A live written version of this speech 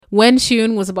when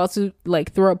Shun was about to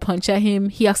like throw a punch at him,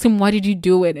 he asked him, why did you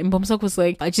do it? And Bumseok was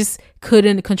like, I just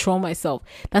couldn't control myself.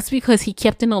 That's because he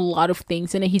kept in a lot of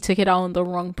things and then he took it out on the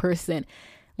wrong person.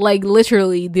 Like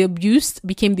literally, the abused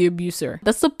became the abuser.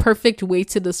 That's the perfect way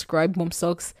to describe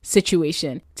Bumseok's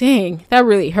situation. Dang, that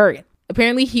really hurt.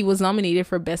 Apparently, he was nominated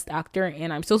for Best Actor,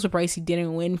 and I'm so surprised he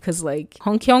didn't win because, like,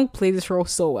 Hong Kyung played this role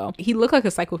so well. He looked like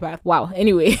a psychopath. Wow.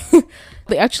 Anyway,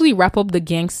 they actually wrap up the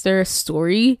gangster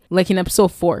story, like, in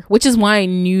episode 4, which is why I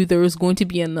knew there was going to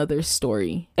be another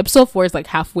story. Episode 4 is, like,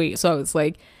 halfway, so I was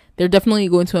like, they're definitely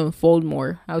going to unfold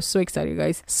more. I was so excited,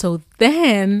 guys. So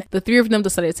then the three of them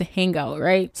decided to hang out,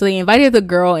 right? So they invited the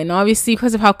girl, and obviously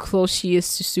because of how close she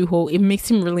is to Suho, it makes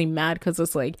him really mad because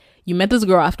it's like, you met this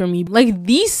girl after me. Like,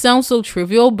 these sound so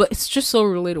trivial, but it's just so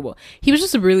relatable. He was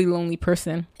just a really lonely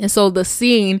person. And so the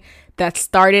scene that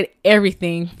started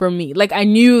everything for me, like, I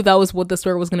knew that was what the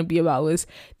story was going to be about, was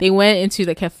they went into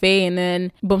the cafe and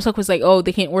then Bumseok was like, oh,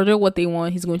 they can order what they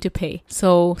want, he's going to pay.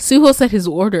 So Suho said his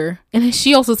order, and then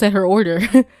she also said her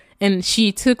order. And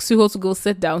she took Suho to go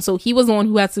sit down. So he was the one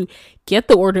who had to get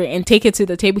the order and take it to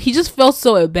the table. He just felt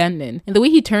so abandoned. And the way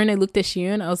he turned and looked at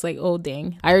Shion, I was like, oh,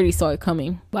 dang. I already saw it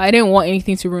coming. But I didn't want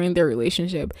anything to ruin their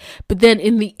relationship. But then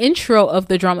in the intro of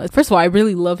the drama, first of all, I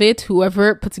really love it.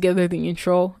 Whoever put together the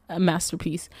intro, a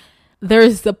masterpiece.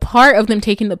 There's the part of them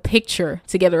taking the picture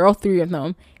together, all three of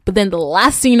them. But then the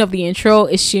last scene of the intro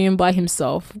is Shion by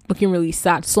himself, looking really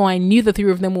sad. So I knew the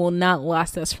three of them will not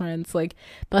last as friends. Like,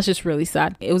 that's just really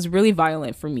sad. It was really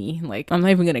violent for me. Like, I'm not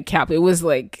even gonna cap. It was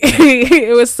like,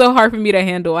 it was so hard for me to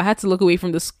handle. I had to look away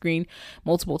from the screen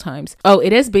multiple times. Oh,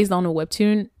 it is based on a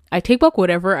webtoon. I take back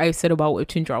whatever I said about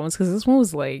webtoon dramas because this one was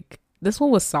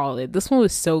solid. This one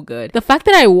was so good. The fact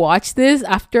that I watched this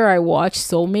after I watched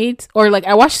Soulmate, or like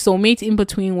I watched Soulmate in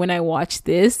between when I watched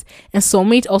this, and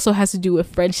Soulmate also has to do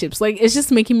with friendships. Like, it's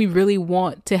just making me really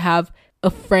want to have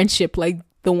a friendship like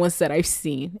the ones that I've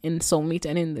seen in Soulmate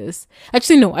and in this.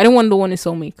 Actually, no, I don't want the one in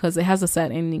Soulmate because it has a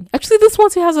sad ending. Actually, this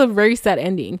one too has a very sad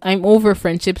ending. I'm over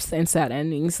friendships and sad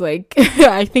endings. Like,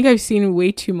 I think I've seen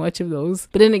way too much of those.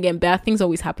 But then again, bad things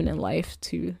always happen in life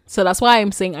too. So that's why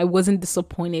I'm saying I wasn't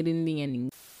disappointed in the ending.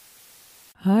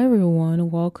 Hi everyone,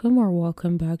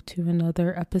 welcome back to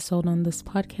another episode on this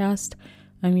podcast.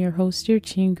 I'm your host, your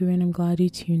Chingu, and I'm glad you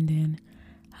tuned in.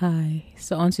 Hi.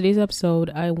 So on today's episode,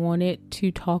 I wanted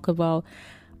to talk about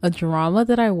a drama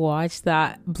that I watched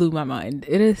that blew my mind.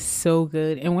 It is so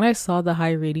good. And when I saw the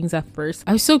high ratings at first,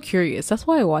 I was so curious. That's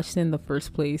why I watched it in the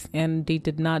first place. And they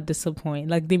did not disappoint.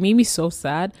 Like, they made me so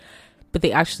sad, but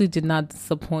they actually did not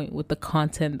disappoint with the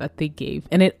content that they gave.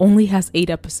 And it only has 8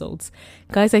 episodes.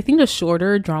 Guys, I think the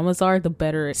shorter dramas are, the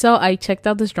better. So I checked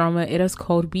out this drama. It is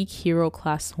called Weak Hero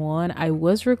Class 1. I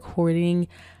was recording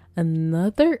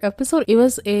another episode. It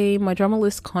was a My Drama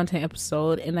List content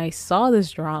episode, and I saw this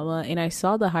drama and I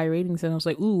saw the high ratings and I was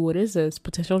like, ooh, what is this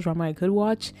potential drama I could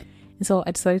watch? And so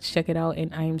I decided to check it out,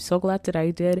 and I am so glad that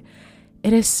I did.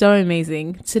 It is so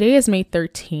amazing. Today is May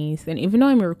 13th, and even though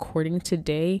I'm recording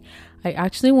today, I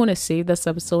actually want to save this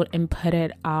episode and put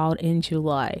it out in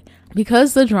July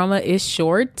because the drama is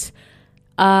short.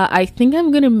 I think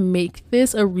I'm gonna make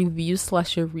this a review / a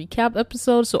recap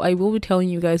episode, so I will be telling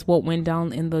you guys what went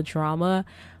down in the drama,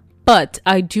 but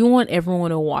I do want everyone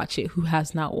to watch it who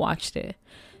has not watched it.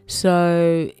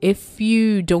 So if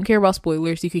you don't care about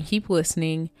spoilers, you can keep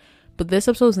listening, but this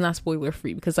episode is not spoiler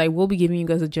free because I will be giving you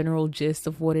guys a general gist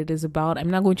of what it is about.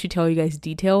 I'm not going to tell you guys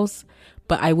details,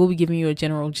 but I will be giving you a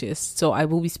general gist, so I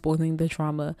will be spoiling the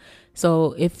drama.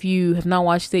 So if you have not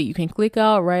watched it, you can click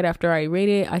out right after I rate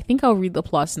it. I think I'll read the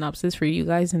plot synopsis for you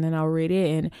guys and then I'll rate it.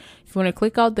 And if you want to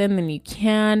click out then you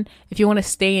can. If you want to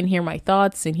stay and hear my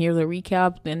thoughts and hear the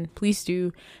recap, then please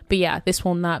do. But yeah, this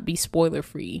will not be spoiler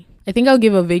free. I think I'll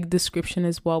give a vague description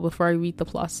as well before I read the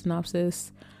plot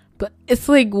synopsis. But it's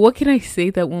like, what can I say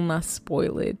that will not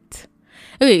spoil it?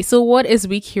 Okay, so what is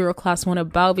Weak Hero Class 1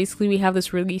 about? Basically, we have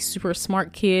this really super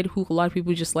smart kid who a lot of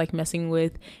people just like messing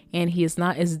with, and he is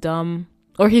not as dumb,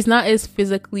 or he's not as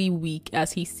physically weak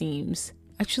as he seems.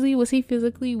 Actually, was he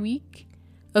physically weak?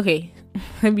 Okay,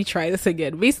 let me try this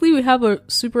again. Basically, we have a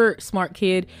super smart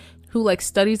kid who like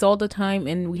studies all the time,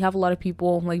 and we have a lot of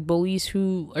people like bullies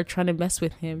who are trying to mess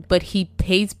with him, but he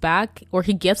pays back, or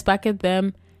he gets back at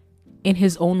them in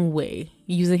his own way,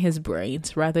 using his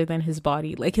brains rather than his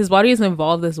body. Like, his body is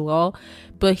involved as well,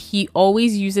 but he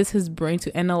always uses his brain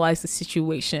to analyze the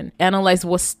situation, analyze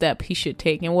what step he should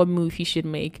take and what move he should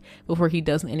make before he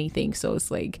does anything. So it's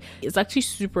like, it's actually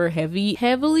super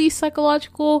heavily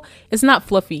psychological. It's not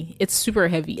fluffy, it's super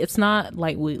heavy. It's not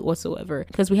lightweight whatsoever,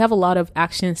 because we have a lot of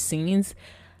action scenes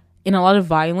and a lot of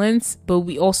violence, but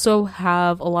we also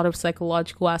have a lot of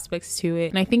psychological aspects to it.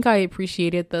 And I think I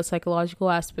appreciated the psychological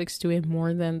aspects to it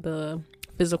more than the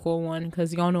physical one,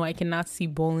 because y'all know I cannot see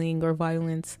bullying or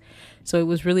violence. So it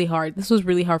was really hard. This was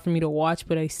really hard for me to watch,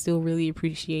 but I still really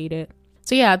appreciate it.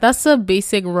 So yeah, that's a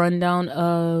basic rundown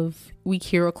of Weak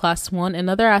Hero Class 1.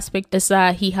 Another aspect is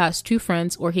that he has two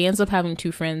friends, or he ends up having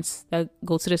two friends that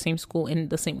go to the same school in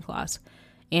the same class.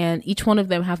 And each one of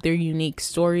them have their unique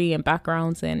story and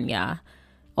backgrounds. And yeah,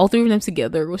 all three of them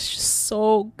together was just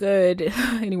so good.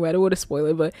 Anyway, I don't want to spoil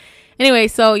it, but anyway,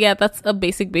 so yeah, that's a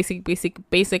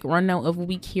basic rundown of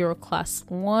Weak Hero Class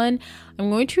 1. I'm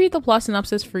going to read the plot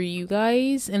synopsis for you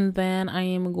guys, and then I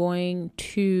am going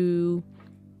to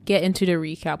get into the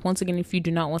recap. Once again, if you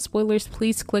do not want spoilers,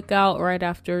 please click out right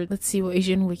after. Let's see what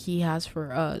Asian Wiki has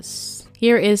for us.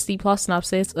 Here is the plot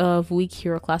synopsis of Weak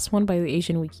Hero Class 1 by the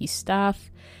Asian Wiki staff.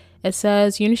 It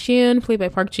says, Yoon Shi-eun, played by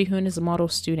Park Ji-hoon, is a model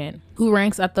student who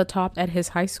ranks at the top at his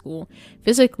high school.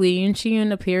 Physically, Yoon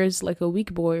Shi-eun appears like a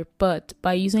weak boy, but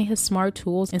by using his smart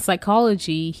tools and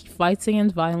psychology, he fights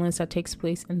against violence that takes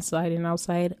place inside and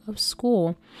outside of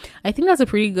school. I think that's a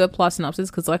pretty good plot synopsis,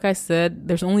 because like I said,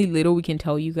 there's only little we can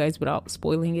tell you guys without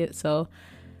spoiling it, so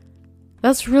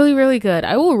that's really, really good.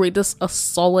 I will rate this a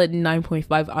solid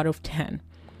 9.5 out of 10.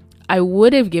 I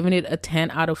would have given it a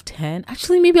 10 out of 10.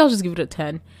 Actually, maybe I'll just give it a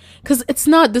 10, because it's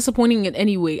not disappointing in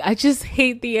any way. I just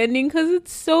hate the ending because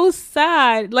it's so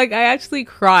sad. Like, I actually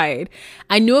cried.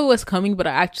 I knew it was coming, but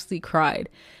I actually cried.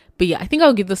 But yeah, I think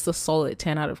I'll give this a solid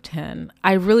 10 out of 10.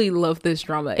 I really love this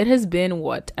drama. It has been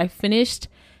I finished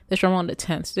this drama on the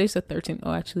 10th. Today's the 13th.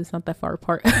 Oh, actually, it's not that far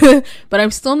apart. But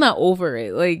I'm still not over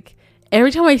it. Like, every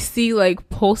time I see like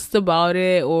posts about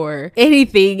it or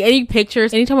anything, any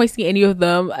pictures, anytime I see any of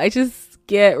them, I just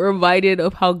get reminded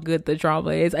of how good the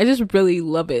drama is. I just really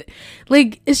love it.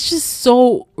 Like, it's just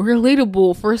so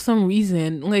relatable for some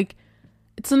reason. Like,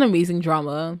 it's an amazing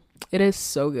drama. It is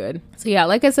so good. So yeah,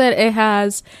 like I said, it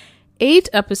has 8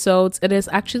 episodes. It is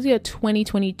actually a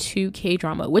 2022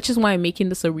 K-drama, which is why I'm making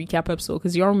this a recap episode,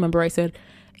 because y'all remember I said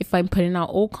if I'm putting out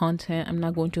old content, I'm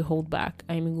not going to hold back.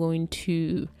 I'm going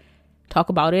to talk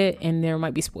about it, and there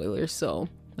might be spoilers, so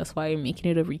that's why I'm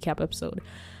making it a recap episode.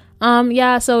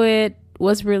 Yeah, so it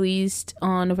was released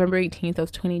on November 18th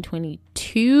of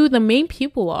 2022. The main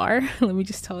people are, let me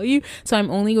just tell you, so I'm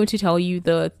only going to tell you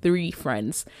the 3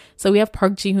 friends. So we have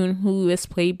Park Ji-hoon, who is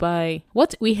played by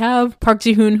we have Park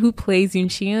Ji-hoon, who plays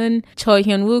Yoon Shi-eun, Choi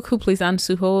Hyun-wook, who plays An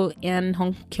Soo-ho, and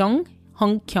Hong Kyung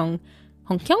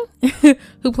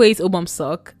who plays Oh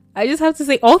Bum-suk. I just have to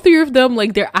say, all 3 of them,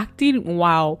 like, they're acting,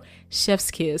 wow,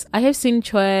 chef's kiss. I have seen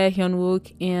Choi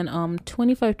Hyun-wook in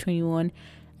 2521.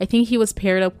 I think he was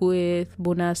paired up with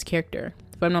Bona's character,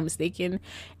 if I'm not mistaken.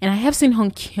 And I have seen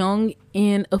Hong Kyung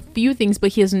in a few things,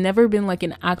 but he has never been like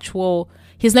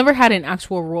he's never had an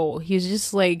actual role. He's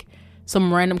just like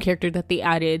some random character that they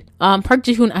added. Park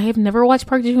Ji-hoon, I have never watched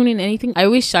Park Ji-hoon in anything. I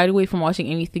always shied away from watching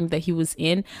anything that he was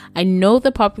in. I know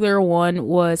the popular one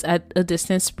was At a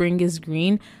Distance Spring is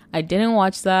Green. I didn't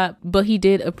watch that, but he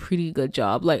did a pretty good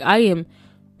job. Like, I am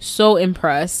so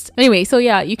impressed. Anyway, so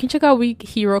yeah, you can check out Weak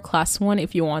Hero Class 1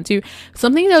 if you want to.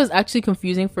 Something that was actually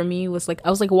confusing for me was like, I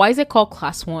was like, why is it called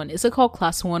Class 1? Is it called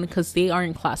Class 1 because they are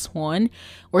in Class 1?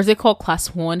 Or is it called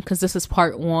Class 1 because this is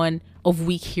part 1 of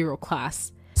Weak Hero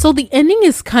Class? So the ending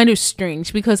is kind of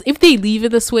strange, because if they leave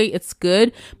it this way, it's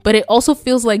good, but it also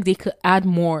feels like they could add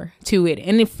more to it,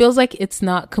 and it feels like it's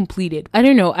not completed. I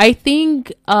don't know. I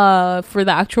think for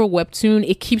the actual webtoon,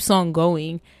 it keeps on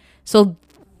going. So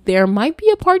there might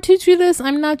be a part 2 to this.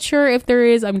 I'm not sure if there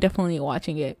is. I'm definitely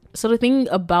watching it. So the thing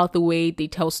about the way they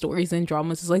tell stories and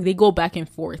dramas is like they go back and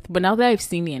forth. But now that I've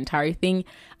seen the entire thing,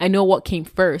 I know what came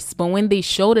first. But when they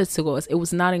showed it to us, it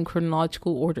was not in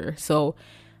chronological order. So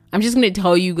I'm just going to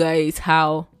tell you guys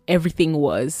how everything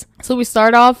was. So we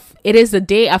start off, it is the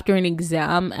day after an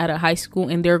exam at a high school,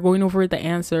 and they're going over the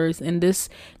answers, and this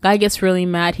guy gets really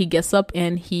mad. He gets up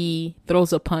and he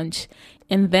throws a punch.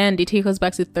 And then they take us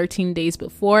back to 13 days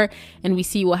before, and we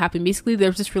see what happened. Basically,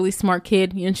 there's this really smart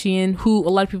kid, Yoon Shi-eun, who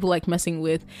a lot of people like messing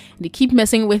with. And they keep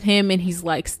messing with him, and he's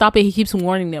like, stop it. He keeps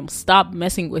warning them, stop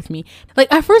messing with me.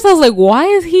 Like, at first I was like, why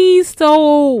is he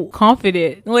so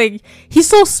confident? Like, he's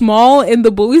so small, and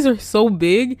the bullies are so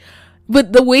big.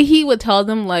 But the way he would tell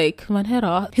them, like, come on, head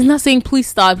off. He's not saying, please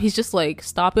stop. He's just like,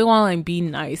 stop it while I'm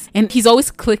being nice. And he's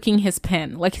always clicking his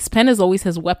pen. Like, his pen is always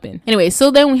his weapon. Anyway,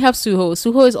 so then we have Soo-ho.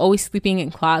 Soo-ho is always sleeping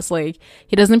in class. Like,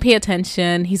 he doesn't pay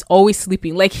attention. He's always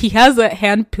sleeping. Like, he has a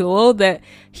hand pillow that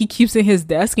he keeps in his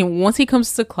desk. And once he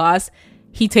comes to class,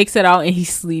 he takes it out and he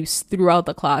sleeps throughout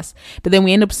the class. But then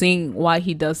we end up seeing why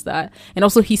he does that. And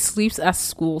also he sleeps at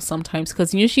school sometimes,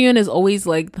 because Yoon is always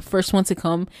like the first one to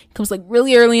come. He comes like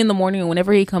really early in the morning, and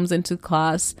whenever he comes into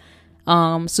class,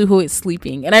 Suho is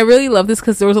sleeping. And I really love this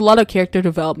because there was a lot of character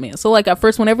development. So like at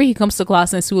first, whenever he comes to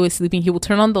class and Suho is sleeping, he will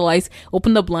turn on the lights,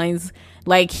 open the blinds,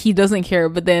 like he doesn't care.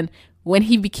 But then when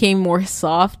he became more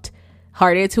soft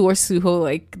hearted towards Suho,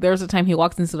 like there was a time he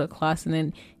walked into the class and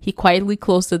then he quietly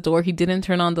closed the door. He didn't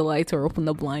turn on the lights or open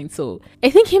the blinds. So I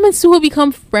think him and Suho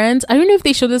become friends. I don't know if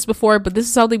they showed this before, but this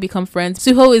is how they become friends.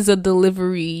 Suho is a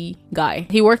delivery guy.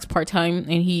 He works part-time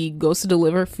and he goes to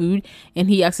deliver food, and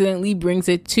he accidentally brings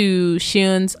it to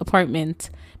Shiun's apartment,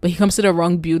 but he comes to the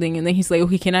wrong building, and then he's like,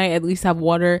 okay, can I at least have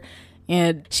water?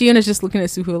 And Shiun is just looking at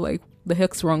Suho like, the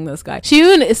heck's wrong with this guy?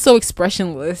 Shiun is so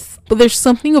expressionless, but there's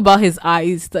something about his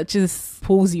eyes that just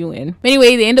pulls you in.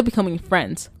 Anyway, they end up becoming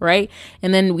friends, right?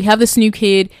 And then we have this new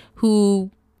kid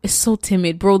who is so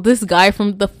timid. Bro, this guy,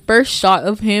 from the first shot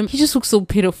of him, he just looks so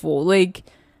pitiful. Like,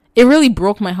 it really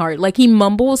broke my heart. Like, he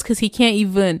mumbles because he can't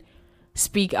even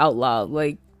speak out loud.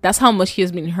 Like, that's how much he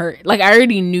has been hurt. Like, I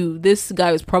already knew this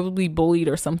guy was probably bullied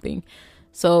or something.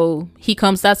 So he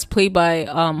comes, that's played by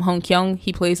Hong Kyung.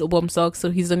 He plays Obom-seok,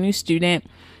 so he's a new student.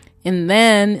 And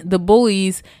then the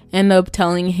bullies end up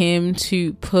telling him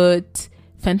to put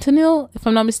fentanyl, if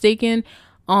I'm not mistaken,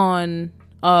 on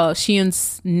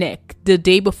Shiun's neck the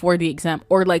day before the exam,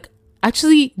 or like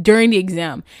actually during the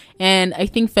exam. And I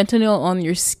think fentanyl on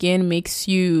your skin makes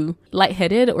you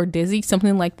lightheaded or dizzy,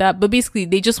 something like that. But basically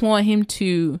they just want him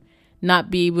to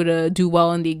not be able to do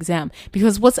well in the exam,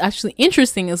 because what's actually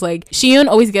interesting is like Shiun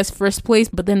always gets first place,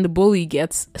 but then the bully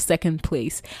gets second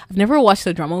place. I've never watched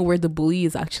a drama where the bully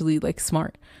is actually like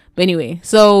smart, but anyway,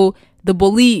 so the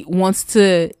bully wants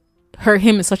to hurt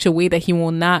him in such a way that he will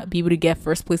not be able to get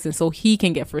first place, and so he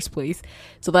can get first place.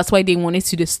 So that's why they wanted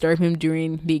to disturb him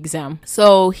during the exam.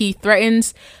 So he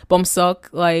threatens Bum-seok,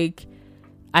 like,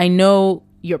 I know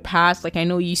your past, like I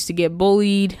know you used to get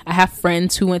bullied, I have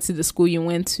friends who went to the school you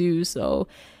went to, so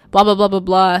blah blah blah blah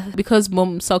blah. Because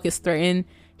Bum-seok is threatened,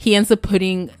 he ends up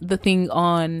putting the thing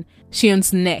on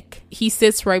Shiun's neck. He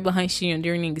sits right behind Shiun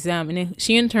during the exam, and then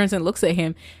Shiun turns and looks at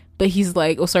him, but he's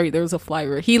like, oh sorry, there was a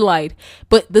flyer, he lied.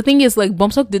 But the thing is, like,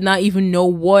 Bum-seok did not even know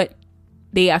what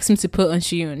they asked him to put on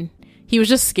Shiun. He was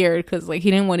just scared because like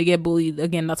he didn't want to get bullied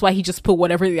again. That's why he just put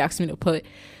whatever they asked him to put.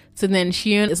 So then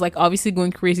Shiun is like obviously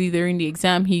going crazy during the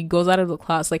exam. He goes out of the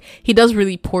class, like he does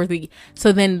really poorly.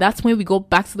 So then that's when we go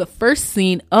back to the first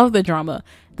scene of the drama,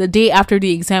 the day after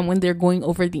the exam, when they're going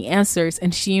over the answers,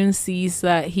 and Shiun sees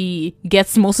that he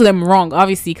gets most of them wrong,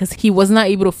 obviously because he was not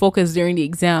able to focus during the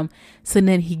exam. So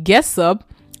then he gets up,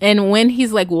 and when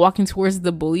he's like walking towards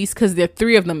the bullies, because there are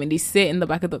 3 of them and they sit in the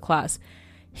back of the class,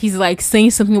 he's like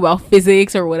saying something about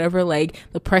physics or whatever, like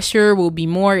the pressure will be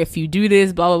more if you do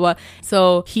this, blah blah blah.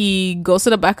 So he goes to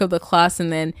the back of the class,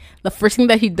 and then the first thing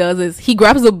that he does is he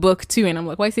grabs a book too, and I'm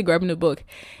like, why is he grabbing the book?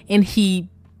 And he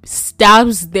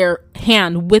stabs their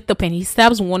hand with the pen. He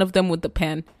stabs one of them with the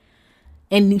pen,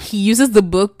 and he uses the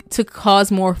book to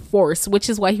cause more force, which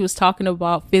is why he was talking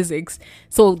about physics.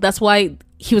 So that's why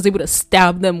he was able to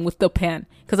stab them with the pen,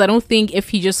 because I don't think if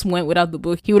he just went without the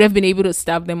book, he would have been able to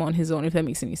stab them on his own, if that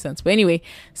makes any sense. But anyway,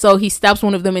 so he stabs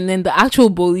one of them, and then the actual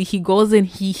bully, he goes and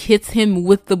he hits him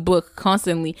with the book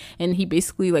constantly, and he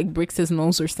basically like breaks his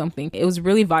nose or something. It was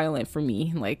really violent for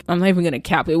me. Like, I'm not even gonna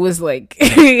cap. It was like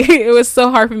it was so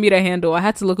hard for me to handle. I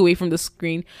had to look away from the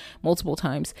screen multiple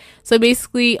times. So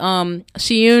basically,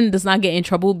 Shiun does not get in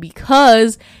trouble,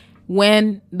 because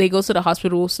when they go to the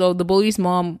hospital, so the bully's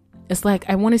mom, it's like,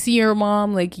 I want to see your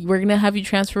mom, like we're gonna have you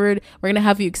transferred, we're gonna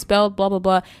have you expelled, blah blah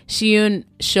blah. Shiun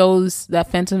shows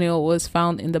that fentanyl was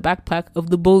found in the backpack of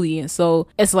the bully, and so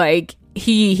it's like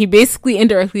he basically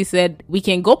indirectly said, we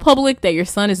can go public that your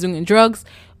son is doing drugs,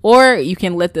 or you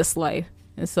can let this slide.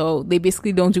 And so they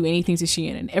basically don't do anything to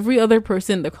Shiun, and every other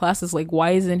person in the class is like,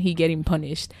 why isn't he getting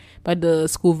punished by the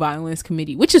school violence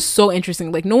committee? Which is so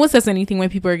interesting. Like, no one says anything when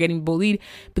people are getting bullied,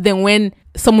 but then when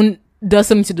someone does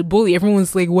something to the bully,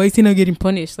 everyone's like, why is he not getting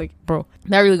punished? Like, bro,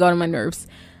 that really got on my nerves.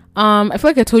 I feel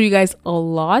like I told you guys a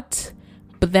lot,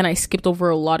 but then I skipped over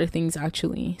a lot of things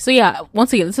actually. So yeah,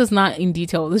 once again, this is not in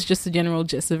detail, this is just the general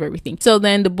gist of everything. So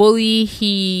then the bully,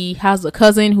 he has a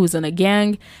cousin who's in a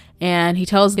gang, and he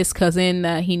tells his cousin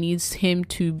that he needs him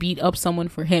to beat up someone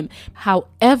for him.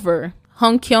 However,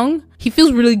 Hong Kyung, he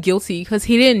feels really guilty because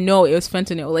he didn't know it was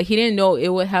fentanyl. Like, he didn't know it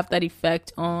would have that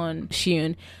effect on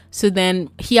Shiun. So then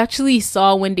he actually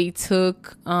saw when they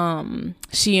took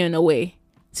Shiun away.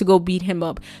 to go beat him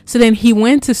up. So then he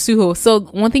went to Suho. So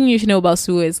one thing you should know about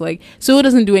Suho is like Suho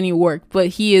doesn't do any work, but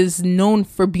he is known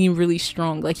for being really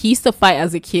strong. Like he used to fight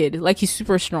as a kid. Like he's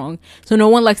super strong. So no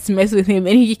one likes to mess with him.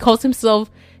 And he calls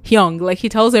himself Hyung. Like he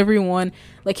tells everyone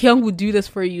like Hyung would do this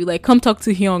for you. Like come talk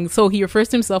to Hyung. So he refers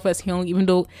to himself as Hyung, even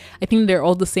though I think they're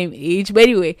all the same age. But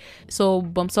anyway, so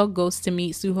Bumseok goes to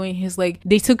meet Suho and he's like,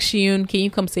 they took Shiun. Can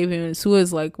you come save him? And Suho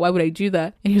is like, why would I do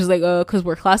that? And he was like, cause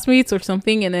we're classmates or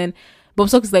something. And then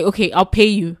Bumseok is like, okay, I'll pay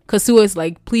you. Cause Suho is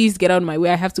like, please get out of my way.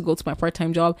 I have to go to my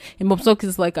part-time job. And Bumseok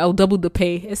is like, I'll double the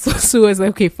pay. And so Suho is like,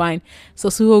 okay, fine. So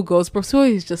Suho goes, bro,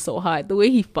 Suho is just so hot. The way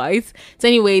he fights. So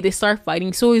anyway, they start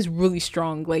fighting. Suho is really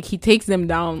strong. Like he takes them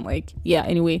down. Like, yeah,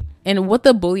 anyway. And what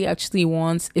the bully actually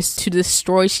wants is to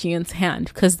destroy Shien's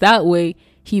hand. Cause that way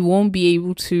he won't be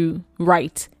able to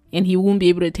write. And he won't be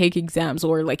able to take exams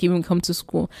or like even come to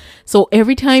school. So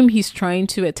every time he's trying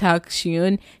to attack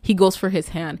Shion, he goes for his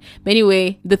hand. But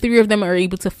anyway, the three of them are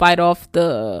able to fight off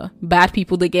the bad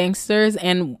people, the gangsters.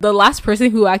 And the last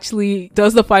person who actually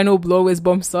does the final blow is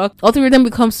Bumseok. All three of them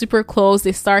become super close.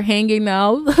 They start hanging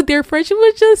out. Their friendship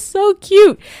was just so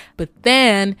cute. But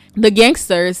then the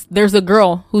gangsters, there's a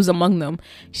girl who's among them.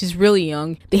 She's really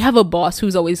young. They have a boss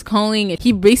who's always calling.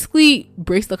 He basically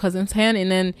breaks the cousin's hand, and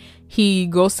then he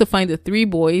goes to find the three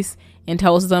boys and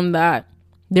tells them that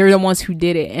they're the ones who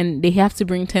did it and they have to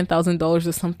bring $10,000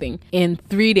 or something in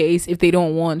 3 days if they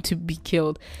don't want to be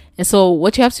killed. And so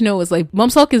what you have to know is like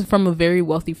Bumseok is from a very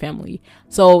wealthy family.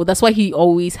 So that's why he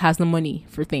always has the money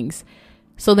for things.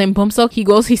 So then Bumseok,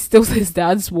 he steals his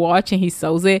dad's watch and he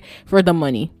sells it for the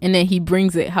money. And then he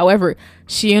brings it. However,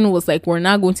 Shion was like, we're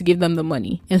not going to give them the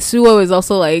money. And Suho is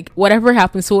also like, whatever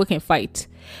happens, Suho can fight.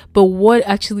 But what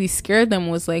actually scared them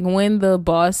was like when the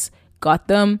boss got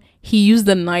them, he used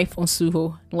the knife on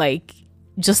Suho, like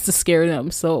just to scare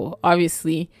them. So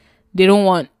obviously they don't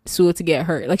want Suho to get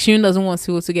hurt. Like Shion doesn't want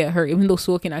Suho to get hurt, even though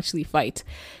Suho can actually fight.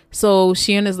 So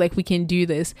Shion is like, we can do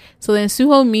this. So then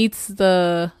Suho meets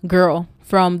the girl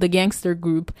from the gangster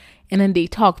group and then they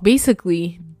talk.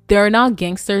 Basically, they're not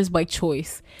gangsters by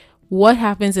choice. What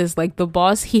happens is like the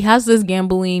boss, he has this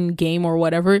gambling game or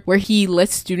whatever where he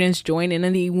lets students join and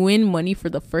then they win money for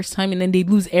the first time and then they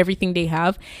lose everything they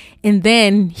have. And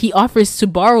then he offers to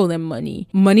borrow them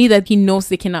money that he knows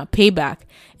they cannot pay back.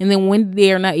 And then when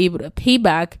they are not able to pay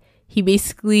back, he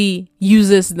basically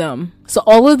uses them. So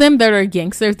all of them that are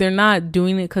gangsters, they're not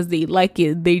doing it because they like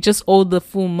it. They just owe the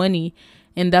full money.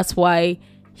 And that's why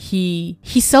he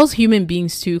sells human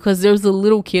beings too, because there was a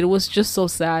little kid. It was just so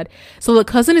sad. So the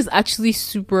cousin is actually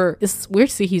super, it's weird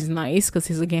to say he's nice because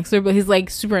he's a gangster, but he's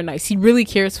like super nice. He really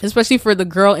cares, especially for the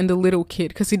girl and the little kid,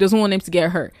 because he doesn't want him to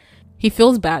get hurt. He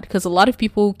feels bad because a lot of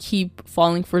people keep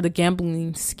falling for the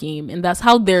gambling scheme, and that's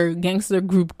how their gangster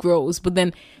group grows. But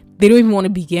then they don't even want to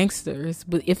be gangsters,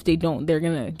 but if they don't, they're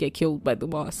gonna get killed by the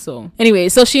boss. So anyway,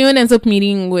 so Shion ends up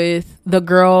meeting with the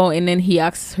girl and then he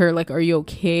asks her like, are you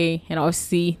okay? And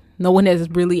obviously no one has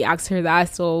really asked her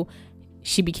that, so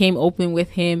she became open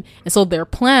with him. And so their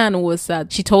plan was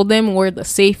that she told them where the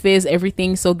safe is,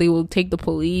 everything, so they will take the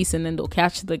police and then they'll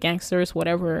catch the gangsters,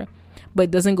 whatever. But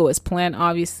it doesn't go as planned,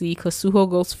 obviously, because Suho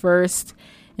goes first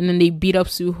and then they beat up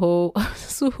Suho.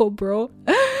 Suho, bro.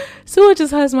 Suho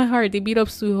just has my heart. They beat up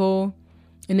Suho.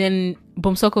 And then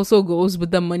Bumseok also goes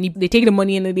with the money. They take the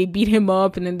money and then they beat him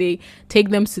up. And then they take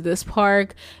them to this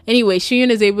park. Anyway, Shion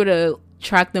is able to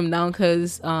track them down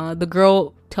because the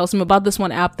girl tells him about this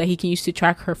one app that he can use to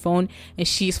track her phone. And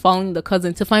she's following the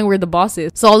cousin to find where the boss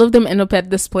is. So all of them end up at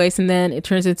this place. And then it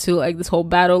turns into like this whole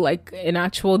battle, like an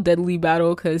actual deadly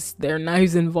battle because there are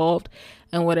knives involved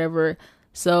and whatever.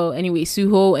 So anyway,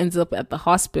 Suho ends up at the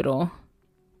hospital.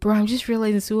 Bro, I'm just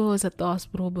realizing Suho was at the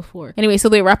hospital before. Anyway, so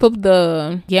they wrap up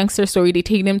the gangster story. They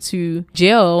take them to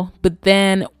jail. But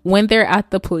then when they're at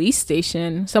the police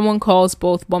station, someone calls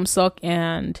both Bumseok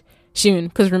and Shion.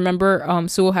 Because remember,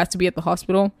 Suho has to be at the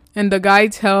hospital. And the guy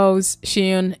tells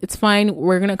Shion, it's fine.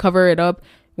 We're going to cover it up.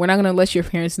 We're not going to let your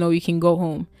parents know. You can go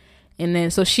home. And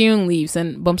then so Shion leaves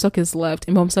and Bumseok is left.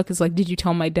 And Bumseok is like, did you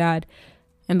tell my dad?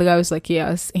 And the guy was like,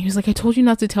 yes. And he was like, I told you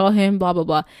not to tell him, blah, blah,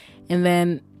 blah. And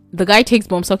then the guy takes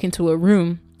Bumseok into a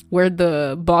room where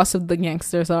the boss of the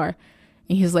gangsters are.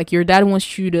 And he's like, your dad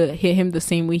wants you to hit him the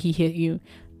same way he hit you.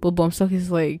 But Bumseok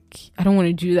is like, I don't want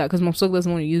to do that because Bumseok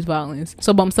doesn't want to use violence.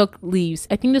 So Bumseok leaves.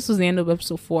 I think this was the end of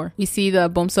episode 4. We see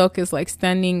that Bumseok is like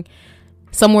standing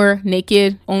somewhere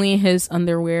naked, only in his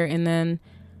underwear. And then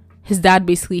his dad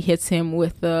basically hits him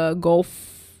with a golf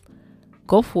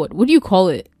what? What do you call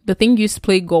it? The thing you used to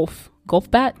play golf. Golf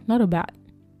bat? Not a bat.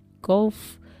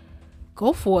 Golf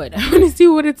what? I want to see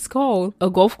what it's called. A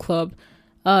golf club.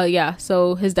 Yeah,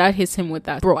 so his dad hits him with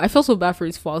that. Bro, I felt so bad for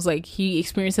his faults. Like, he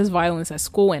experiences violence at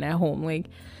school and at home. Like,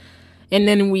 and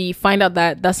then we find out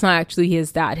that that's not actually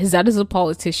his dad. His dad is a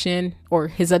politician, or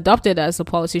his adopted dad is a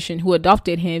politician who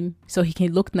adopted him so he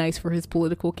can look nice for his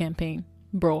political campaign.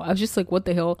 Bro, I was just like, what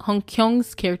the hell? Hong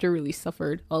Kyung's character really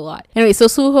suffered a lot. Anyway, so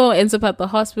Suho ends up at the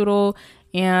hospital,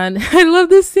 and I love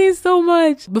this scene so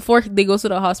much. Before they go to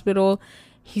the hospital,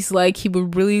 he's like, he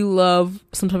would really love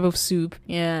some type of soup,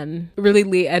 and really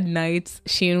late at night,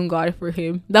 Shion got it for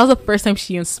him. That was the first time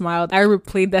Shion smiled. I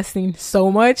replayed that scene so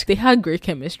much. They had great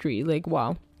chemistry. Like,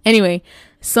 wow. Anyway,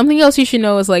 something else you should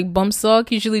know is like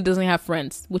Bumseok usually doesn't have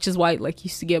friends, which is why like he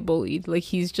used to get bullied. Like,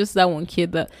 he's just that one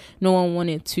kid that no one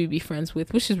wanted to be friends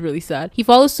with, which is really sad. He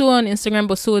follows Suho on Instagram,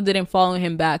 but Suho didn't follow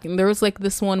him back. And there was like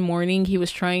this one morning he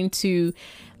was trying to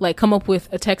like come up with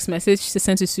a text message to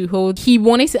send to Suho. He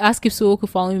wanted to ask if Suho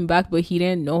could follow him back, but he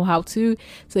didn't know how to,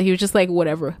 so he was just like,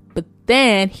 whatever. But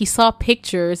then he saw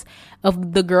pictures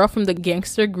of the girl from the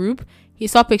gangster group. He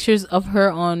saw pictures of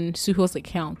her on Suho's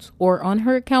account, or on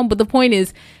her account. But the point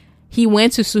is, he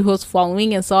went to Suho's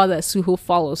following and saw that Suho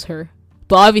follows her.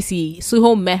 But obviously,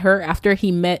 Suho met her after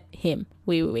he met him.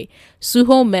 Wait.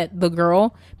 Suho met the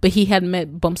girl, but he had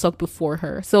met Bumseok before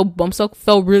her. So Bumseok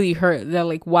felt really hurt that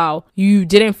like, wow, you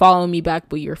didn't follow me back,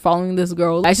 but you're following this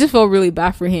girl. I just felt really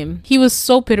bad for him. He was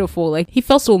so pitiful. Like, he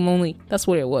felt so lonely. That's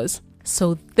what it was.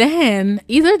 So then,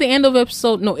 either the end of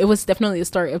episode, no, it was definitely the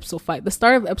start of episode 5. The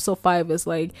start of episode 5 is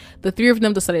like, the three of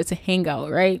them decided to hang out,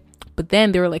 right? But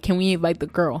then they were like, can we invite the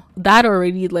girl? That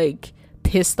already like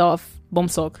pissed off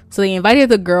Bumseok. So they invited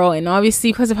the girl, and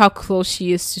obviously because of how close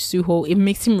she is to Suho, it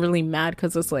makes him really mad,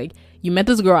 because it's like, you met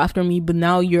this girl after me, but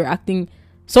now you're acting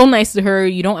so nice to her.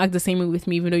 You don't act the same way with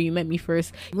me, even though you met me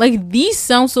first. Like, these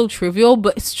sound so trivial,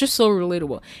 but it's just so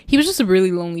relatable. He was just a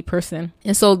really lonely person.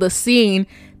 And so the scene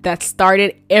that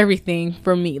started everything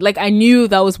for me, like, I knew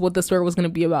that was what the story was going to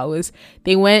be about, was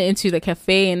they went into the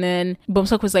cafe, and then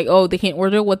Bumseok was like, oh, they can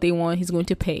order what they want, he's going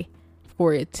to pay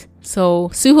for it. So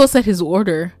Suho said his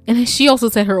order, and then she also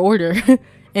said her order.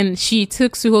 And she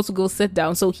took Suho to go sit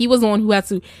down. So he was the one who had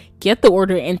to get the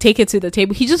order and take it to the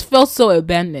table. He just felt so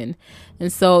abandoned.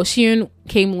 And so Shion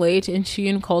came late, and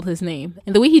Shion called his name.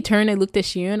 And the way he turned and looked at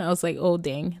Shion, I was like, oh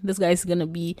dang, this guy's gonna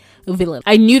be a villain.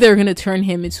 I knew they were gonna turn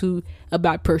him into a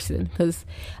bad person, because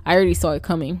I already saw it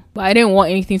coming. But I didn't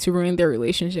want anything to ruin their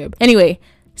relationship. Anyway,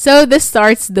 so this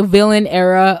starts the villain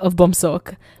era of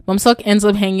Bumseok. Bumseok ends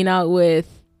up hanging out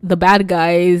with the bad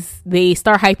guys. They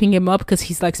start hyping him up because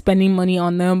he's like spending money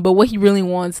on them, but what he really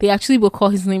wants, they actually will call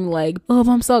his name like, oh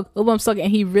Bumseok,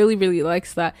 and he really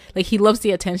likes that. Like, he loves the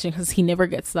attention because he never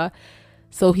gets that.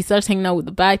 So he starts hanging out with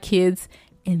the bad kids,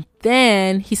 and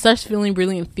then he starts feeling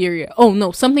really inferior. Oh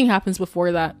no, something happens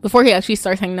before that. Before he actually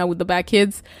starts hanging out with the bad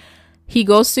kids, he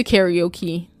goes to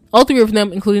karaoke. All three of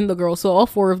them, including the girl, so all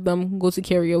four of them go to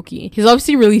karaoke. He's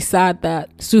obviously really sad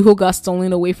that Suho got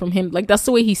stolen away from him. Like, that's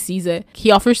the way he sees it.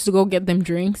 He offers to go get them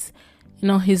drinks,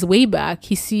 and on his way back,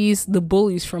 he sees the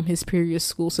bullies from his previous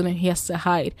school, so then he has to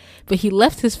hide. But he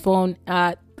left his phone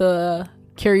at the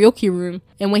karaoke room,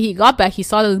 and when he got back, he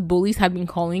saw that the bullies had been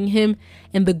calling him,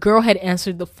 and the girl had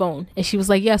answered the phone, and she was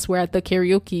like, yes, we're at the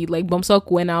karaoke, like, Bumseok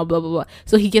went out, blah blah blah.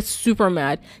 So he gets super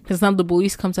mad because now the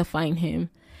bullies come to find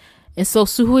him. And so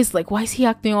Suho is like, why is he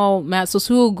acting all mad? So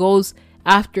Suho goes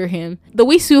after him. The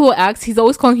way Suho acts, he's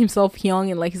always calling himself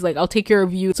young, and like, he's like, I'll take care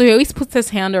of you. So he always puts his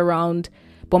hand around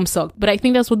Bumseok. But I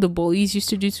think that's what the bullies used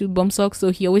to do to Bumseok.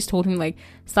 So he always told him like,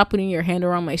 stop putting your hand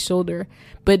around my shoulder.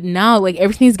 But now like,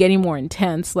 everything's getting more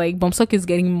intense. Like, Bumseok is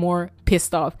getting more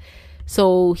pissed off.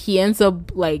 So he ends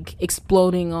up like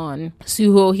exploding on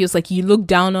Suho. He was like, you look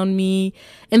down on me.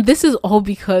 And this is all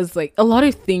because like a lot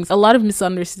of things, a lot of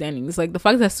misunderstandings. Like the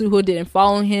fact that Suho didn't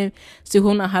follow him.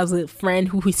 Suho now has a friend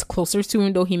who he's closer to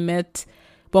him, though he met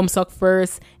Bumseok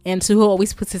first. And Suho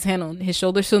always puts his hand on his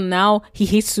shoulder. So now he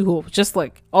hates Suho. Just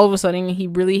like all of a sudden he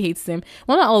really hates him.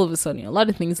 Well, not all of a sudden. A lot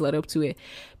of things led up to it.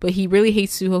 But he really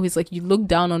hates Suho. He's like, you look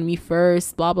down on me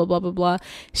first. Blah, blah, blah, blah, blah.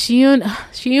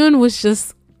 Shion was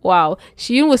just... wow,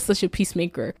 Shion was such a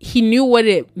peacemaker. He knew what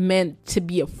it meant to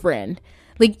be a friend.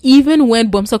 Like, even when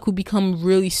Bumseok would become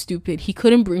really stupid, he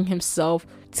couldn't bring himself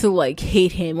to like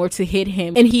hate him or to hit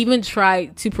him. And he even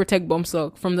tried to protect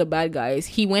Bumseok from the bad guys.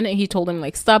 He went and he told him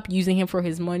like, stop using him for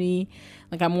his money.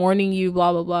 Like, I'm warning you,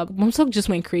 blah, blah, blah. Bumseok just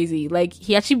went crazy. Like,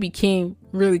 he actually became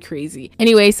really crazy.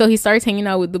 Anyway, so he starts hanging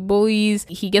out with the bullies.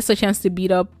 He gets a chance to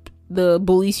beat up the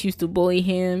bullies who used to bully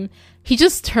him. He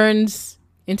just turns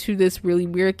into this really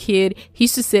weird kid. He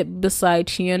used to sit beside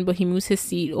Shion, but he moves his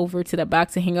seat over to the back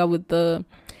to hang out with the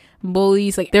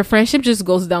bullies. Like, their friendship just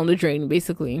goes down the drain,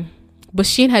 basically. But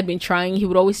Shin had been trying. He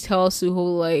would always tell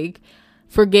Suho like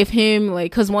forgive him, like,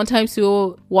 because one time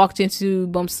Suho walked into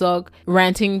Bumsuk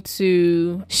ranting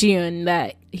to Shion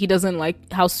that he doesn't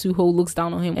like how Suho looks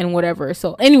down on him and whatever.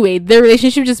 So anyway, their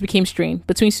relationship just became strained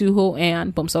between Suho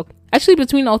and Bumsuk. Actually,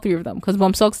 between all three of them, because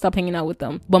Bumsuk stopped hanging out with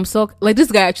them. Bumsuk, like,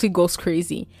 this guy actually goes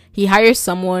crazy. He hires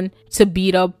someone to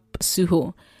beat up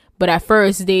Suho. But at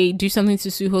first, they do something to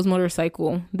Suho's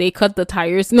motorcycle. They cut the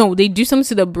tires. No, they do something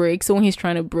to the brake. So when he's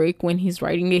trying to brake, when he's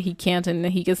riding it, he can't. And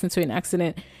then he gets into an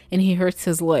accident and he hurts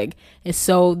his leg. And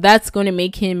so that's going to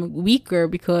make him weaker,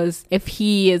 because if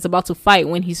he is about to fight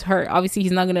when he's hurt, obviously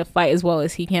he's not going to fight as well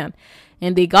as he can.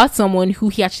 And they got someone who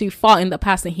he actually fought in the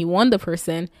past and he won the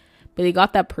person. But they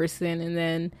got that person, and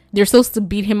then they're supposed to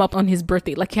beat him up on his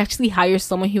birthday. Like, he actually hires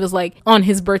someone. He was like, on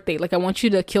his birthday, like, I want you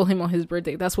to kill him on his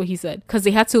birthday. That's what he said, because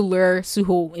they had to lure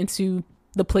Suho into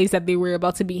the place that they were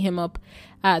about to beat him up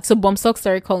at. So Bumsuk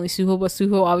started calling Suho, but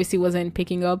Suho obviously wasn't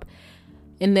picking up.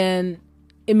 And then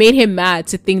it made him mad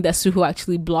to think that Suho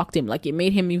actually blocked him. Like, it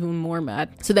made him even more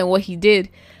mad. So then what he did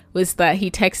was that he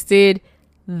texted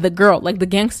the girl, like the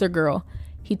gangster girl.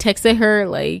 He texted her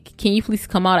like, can you please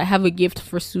come out? I have a gift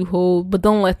for Suho, but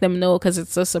don't let them know because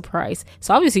it's a surprise.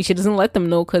 So obviously she doesn't let them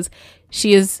know because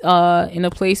she is in a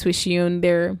place with Shion.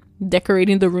 They're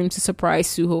decorating the room to surprise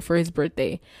Suho for his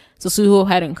birthday. So Suho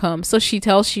hadn't come. So she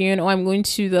tells Shion, oh, I'm going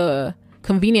to the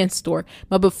convenience store.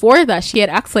 But before that, she had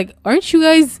asked like, aren't you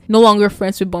guys no longer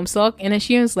friends with Bumsuk? And then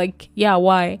Shion's like, yeah,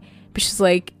 why? But she's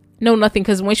like, no, nothing,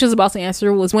 because when she was about to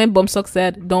answer was when Bumsuk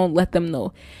said, don't let them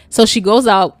know. So she goes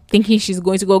out thinking she's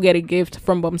going to go get a gift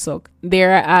from Bumsuk.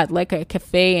 They're at like a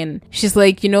cafe, and she's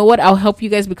like, you know what, I'll help you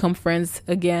guys become friends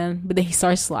again. But then he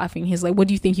starts laughing. He's like, what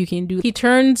do you think you can do? He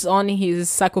turns on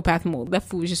his psychopath mode. That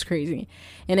fool is just crazy.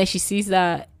 And then she sees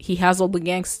that he has all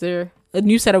a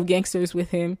new set of gangsters with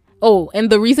him. Oh, and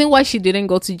the reason why she didn't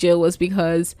go to jail was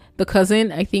because the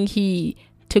cousin, I think he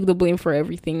took the blame for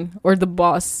everything, or the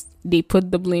boss, they put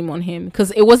the blame on him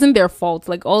because it wasn't their fault.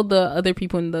 Like, all the other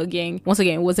people in the gang, once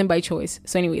again, it wasn't by choice.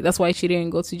 So anyway, that's why she didn't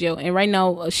go to jail. And right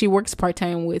now she works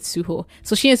part-time with Suho,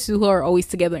 so she and Suho are always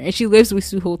together, and she lives with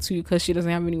Suho too because she doesn't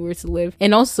have anywhere to live.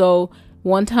 And also,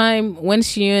 one time when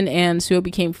Shion and Suho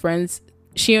became friends,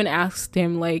 Shion asked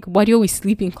him like, why do you always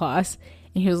sleep in class?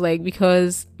 And he was like,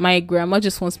 because my grandma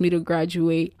just wants me to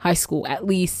graduate high school, at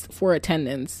least for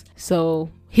attendance. So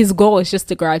his goal is just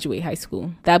to graduate high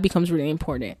school. That becomes really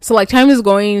important. So like, time is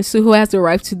going. Suho has to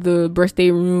arrive to the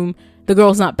birthday room. The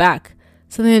girl's not back.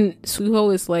 So then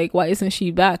Suho is like, why isn't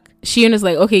she back? Shion is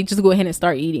like, okay, just go ahead and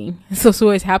start eating. So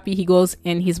Suho is happy. He goes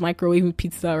and he's microwaving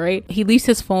pizza, right? He leaves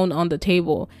his phone on the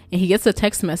table and he gets a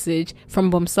text message from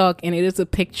Bumsuk, and it is a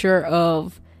picture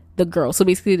of the girl. So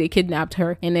basically they kidnapped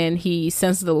her, and then he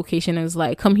sends the location and is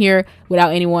like, come here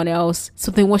without anyone else.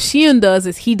 So then what Shion does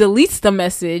is he deletes the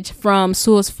message from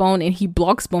Suho's phone and he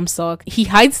blocks Bumsuk. He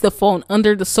hides the phone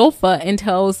under the sofa and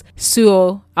tells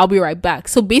Suho, I'll be right back.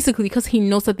 So basically, because he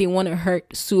knows that they want to hurt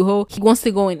Suho, he wants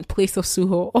to go in place of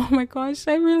Suho. Oh my gosh,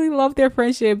 I really love their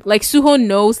friendship. Like, Suho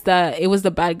knows that it was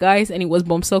the bad guys and it was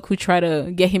Bumsuk who tried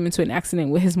to get him into an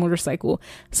accident with his motorcycle.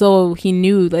 So he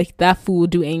knew like that fool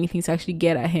would do anything to actually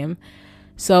get at him.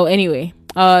 So anyway,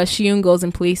 Shion goes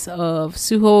in place of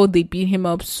Suho. They beat him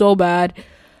up so bad.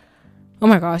 Oh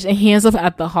my gosh. And he ends up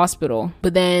at the hospital.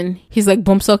 But then he's like,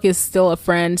 Bumsuk is still a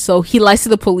friend. So he lies to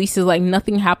the police. He's like,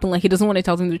 nothing happened. Like, he doesn't want to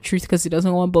tell them the truth because he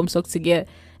doesn't want Bumsuk to get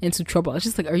into trouble. It's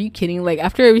just like, are you kidding? Like,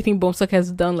 after everything Bumsuk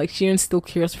has done, like, Shion still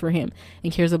cares for him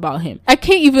and cares about him. I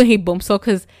can't even hate Bumsuk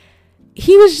because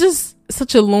he was just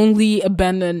such a lonely,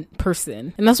 abandoned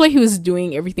person, and that's why he was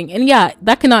doing everything. And yeah,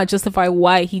 that cannot justify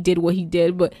why he did what he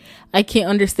did, but I can't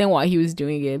understand why he was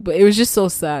doing it. But it was just so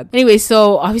sad. Anyway,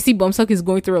 so obviously Bumsuk is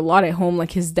going through a lot at home.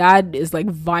 Like, his dad is like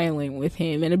violent with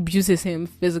him and abuses him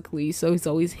physically, so he's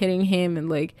always hitting him, and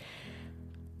like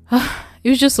it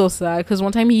was just so sad because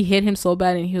one time he hit him so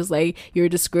bad and he was like, you're a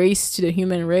disgrace to the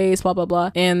human race, blah blah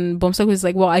blah. And Bumsuk was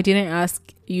like, well, I didn't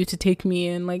ask you to take me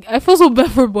in. Like, I feel so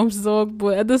bad for Bumsuk,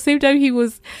 but at the same time he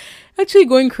was actually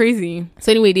going crazy.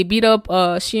 So anyway, they beat up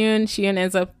Shion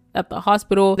ends up at the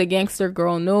hospital. The gangster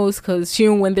girl knows because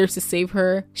Shion went there to save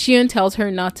her. Shion tells her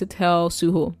not to tell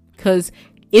Suho because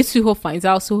if Suho finds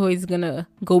out, Suho is gonna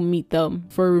go meet them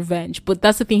for revenge. But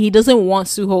that's the thing, he doesn't want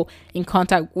Suho in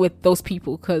contact with those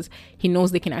people because he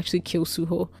knows they can actually kill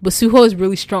Suho. But Suho is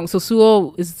really strong, so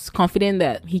Suho is confident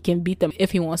that he can beat them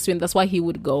if he wants to, and that's why he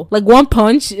would go. Like, one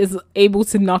punch is able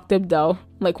to knock them down,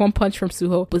 like one punch from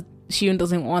Suho, but Shion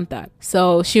doesn't want that.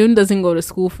 So Shion doesn't go to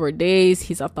school for days.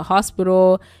 He's at the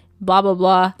hospital, blah blah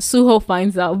blah. Suho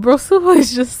finds out. Bro, Suho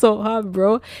is just so hot,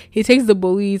 bro. He takes the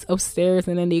bullies upstairs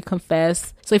and then they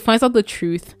confess. So he finds out the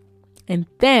truth, And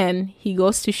then he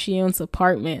goes to Shion's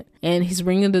apartment and he's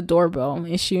ringing the doorbell.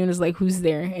 And Shion is like, who's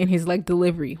there? And he's like,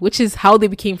 delivery, which is how they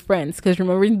became friends. Because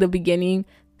remember in the beginning,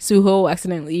 Suho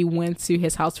accidentally went to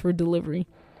his house for delivery.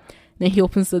 Then he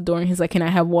opens the door and he's like, can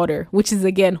I have water? Which is,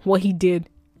 again, what he did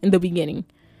in the beginning.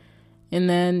 And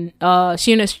then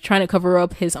Shion is trying to cover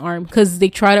up his arm because they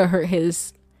try to hurt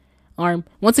his arm.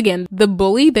 Once again, the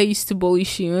bully that used to bully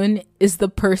Shion is the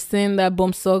person that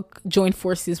Bum-seok joined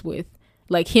forces with.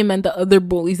 Like him and the other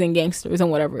bullies and gangsters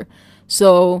and whatever.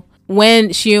 So when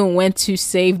Shion went to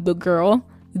save the girl,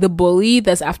 the bully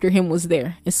that's after him was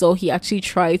there. And so he actually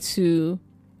tried to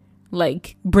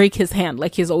like break his hand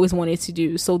like he's always wanted to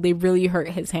do. So they really hurt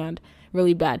his hand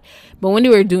really bad. But when they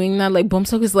were doing that, like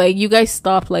Bum-seok is like, you guys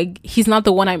stop. Like he's not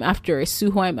the one I'm after. It's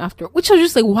Suho I'm after. Which I was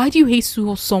just like, why do you hate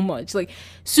Suho so much? Like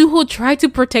Suho tried to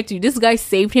protect you. This guy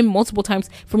saved him multiple times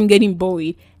from getting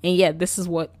bullied. And yet this is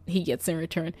what he gets in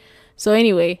return. So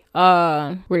anyway,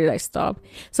 where did I stop?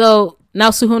 So now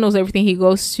Suho knows everything. He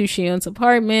goes to Shion's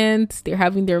apartment. They're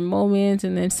having their moment.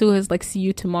 And then Suho is like, see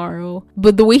you tomorrow.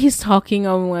 But the way he's talking,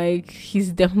 I'm like,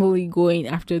 he's definitely going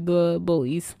after the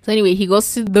bullies. So anyway, he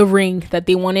goes to the ring that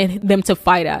they wanted them to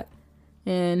fight at.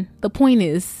 And the point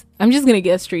is, I'm just going to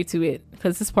get straight to it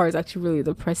because this part is actually really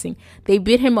depressing. They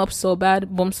beat him up so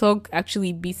bad. Bum-seok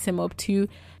actually beats him up too.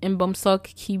 And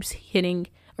Bum-seok keeps hitting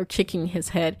or kicking his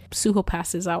head. Suho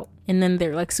passes out. And then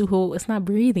they're like, Suho, it's not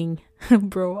breathing.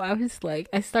 Bro, I was like,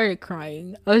 I started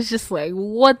crying. I was just like,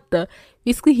 what the?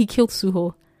 Basically, he killed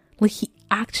Suho. Like, he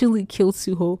actually killed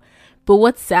Suho. But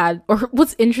what's sad, or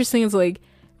what's interesting is like,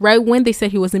 right when they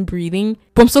said he wasn't breathing,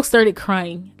 Bum-seok started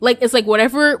crying. Like, it's like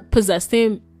whatever possessed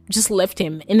him just left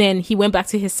him. And then he went back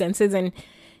to his senses and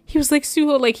he was like,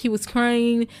 Suho, like, he was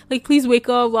crying. Like, please wake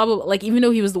up, blah, blah, blah. Like, even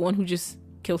though he was the one who just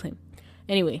killed him.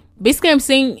 Anyway, basically I'm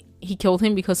saying he killed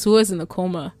him because Suho is in a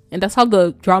coma. And that's how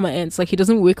the drama ends. Like, he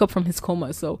doesn't wake up from his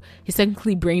coma. So he's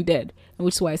technically brain dead.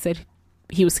 Which is why I said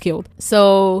he was killed.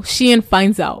 So Shion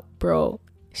finds out, bro.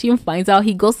 Shion finds out.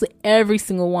 He goes to every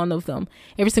single one of them.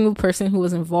 Every single person who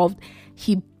was involved.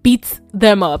 He beats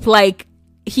them up. Like,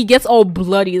 he gets all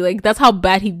bloody. Like, that's how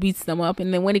bad he beats them up.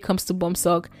 And then when it comes to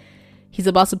Bum-seok, he's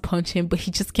about to punch him, but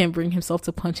he just can't bring himself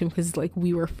to punch him because, like,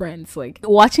 we were friends. Like,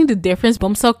 watching the difference,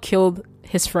 Bum-seok killed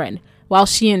his friend, while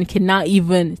Shion cannot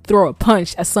even throw a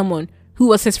punch at someone who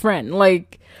was his friend.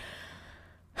 Like,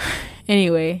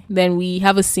 anyway, then we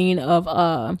have a scene of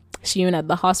Shion at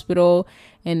the hospital,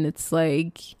 and it's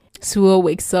like Suho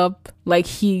wakes up, like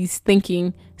he's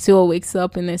thinking. Suho wakes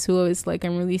up, and then Suho is like,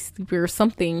 I'm really sleepy or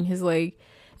something. He's like,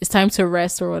 it's time to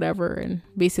rest or whatever, and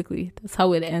basically that's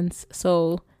how it ends.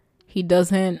 So he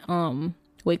doesn't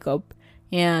wake up,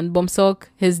 and Bum-seok,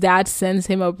 his dad sends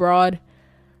him abroad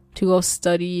to go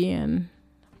study. And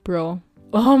bro,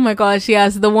 oh my gosh,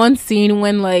 yes, the one scene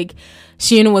when like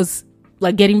Shion was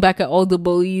like getting back at all the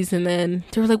bullies, and then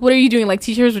they were like, what are you doing? Like,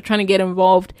 teachers were trying to get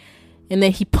involved, and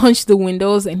then he punched the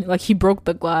windows and like he broke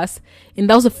the glass. And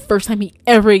that was the first time he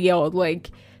ever yelled.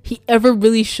 Like, he ever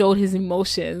really showed his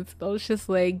emotions. That was just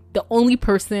like the only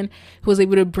person who was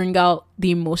able to bring out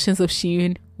the emotions of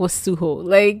Shion was Suho.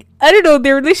 Like, I don't know,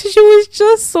 their relationship was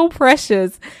just so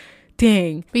precious.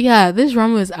 Dang. But yeah, this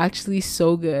drama is actually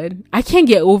so good. I can't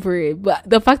get over it. But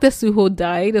the fact that Suho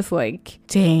died is like,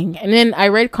 dang. And then I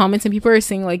read comments and people are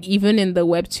saying like, even in the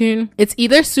webtoon, it's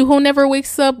either Suho never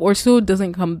wakes up or Suho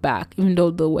doesn't come back, even though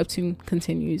the webtoon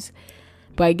continues.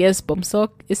 But I guess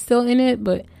Bum-seok is still in it.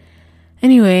 But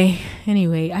anyway,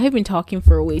 I have been talking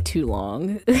for way too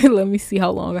long. Let me see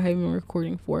how long I have been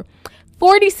recording for.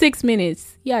 46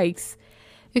 minutes. Yikes.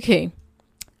 Okay.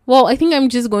 Well, I think I'm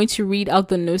just going to read out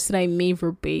the notes that I made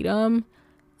verbatim,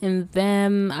 and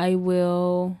then I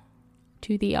will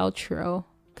do the outro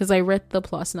because I read the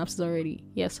plot synopsis already.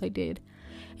 Yes, I did.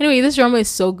 Anyway, this drama is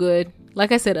so good.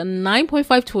 Like I said, a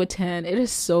 9.5 to a 10. It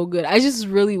is so good. I just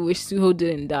really wish Suho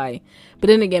didn't die. But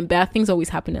then again, bad things always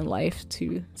happen in life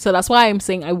too. So that's why I'm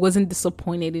saying I wasn't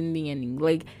disappointed in the ending.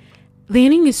 Like, the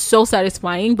ending is so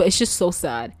satisfying, but it's just so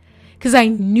sad. Because I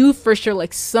knew for sure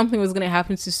like something was going to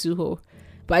happen to Suho.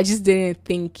 But I just didn't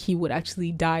think he would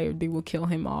actually die or they will kill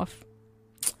him off.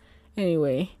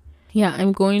 Anyway, yeah,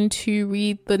 I'm going to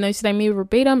read the notes that I made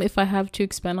verbatim. If I have to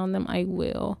expand on them, I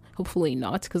will. Hopefully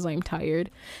not, because I'm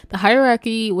tired. The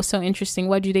hierarchy was so interesting.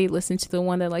 Why do they listen to the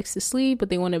one that likes to sleep, but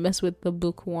they want to mess with the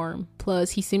bookworm?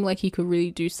 Plus, he seemed like he could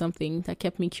really do something that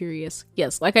kept me curious.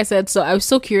 Yes, like I said, so I was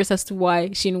so curious as to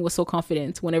why Shin was so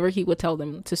confident whenever he would tell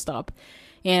them to stop.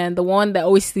 And the one that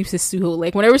always sleeps is Suho.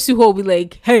 Like, whenever Suho would be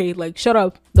like, hey, like, shut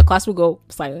up, the class would go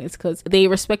silence because they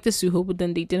respected Suho, but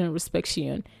then they didn't respect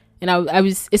Shion. And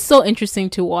it's so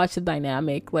interesting to watch the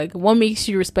dynamic. Like, what makes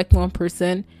you respect one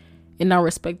person and not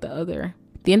respect the other.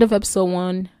 The end of episode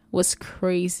 1 was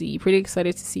crazy. Pretty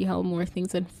excited to see how more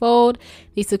things unfold.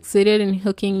 They succeeded in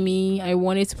hooking me. I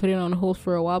wanted to put it on hold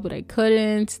for a while, but I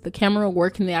couldn't. The camera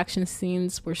work and the action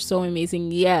scenes were so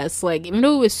amazing. Yes, like even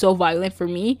though it was so violent for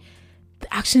me,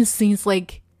 the action scenes,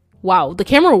 like, wow. The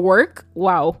camera work,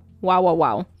 wow.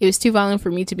 It was too violent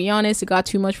for me, to be honest. It got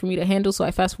too much for me to handle, so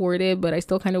I fast forwarded, but I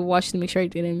still kind of watched to make sure I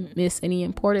didn't miss any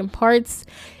important parts.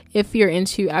 If you're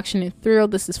into action and thrill,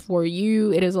 this is for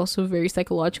you. It is also very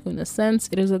psychological in a sense.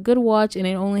 It is a good watch, and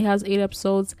it only has 8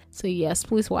 episodes, so yes,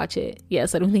 please watch it.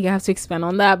 Yes, I don't think I have to expand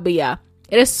on that, but yeah,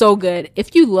 it is so good.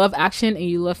 If you love action and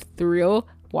you love thrill,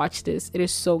 watch this. It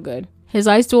is so good. His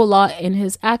eyes do a lot in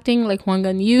his acting, like Hwang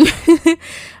Gun-yu.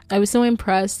 I was so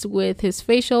impressed with his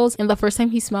facials, and the first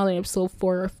time he smiled in episode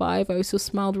 4 or 5, I also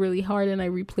smiled really hard, and I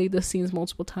replayed the scenes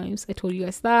multiple times. I told you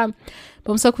guys that.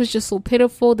 Bumseok was just so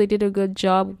pitiful. They did a good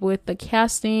job with the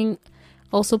casting.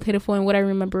 Also pitiful in what I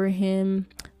remember him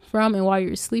from and While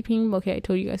You're Sleeping. Okay, I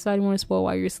told you guys that I didn't want to spoil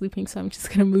While You're Sleeping, so I'm just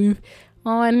gonna move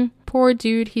on. Poor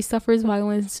dude, he suffers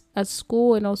violence at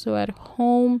school and also at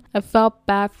home. I felt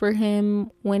bad for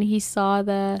him when he saw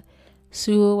that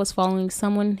Suho was following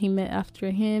someone he met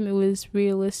after him. It was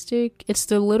realistic. It's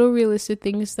the little realistic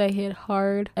things that hit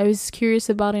hard. I was curious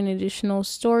about an additional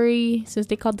story. Since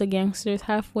they caught the gangsters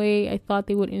halfway, I thought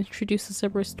they would introduce a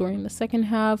separate story in the second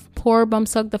half. Poor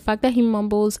Bumseok, the fact that he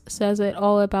mumbles says it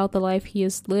all about the life he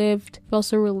has lived. Felt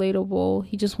so relatable.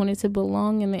 He just wanted to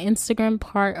belong, and the Instagram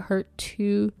part hurt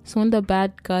too. So when the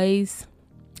bad guys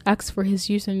asked for his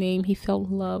username, he felt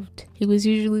loved. He was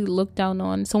usually looked down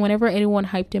on, so whenever anyone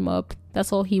hyped him up,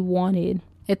 that's all he wanted.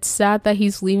 It's sad that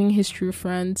he's leaving his true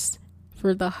friends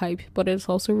for the hype, but it's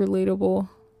also relatable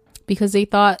because they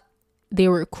thought they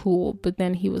were cool, but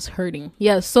then he was hurting.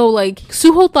 Yeah, so like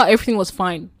Suho thought everything was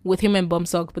fine with him and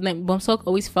Bumseok, but then Bumseok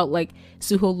always felt like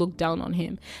Suho looked down on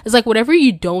him. It's like whatever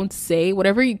you don't say,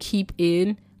 whatever you keep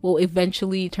in, will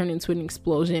eventually turn into an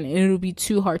explosion, and it'll be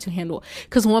too hard to handle.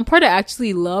 Because one part I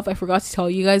actually love, I forgot to tell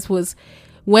you guys, was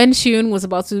when Shion was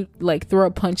about to like throw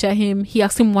a punch at him. He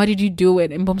asked him, why did you do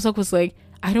it? And Bumseok was like,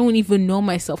 I don't even know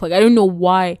myself. Like, I don't know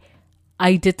why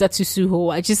I did that to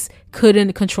Suho. I just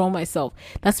couldn't control myself.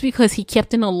 That's because he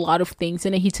kept in a lot of things,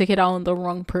 and then he took it out on the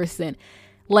wrong person.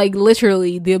 Like,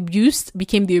 literally, the abused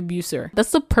became the abuser.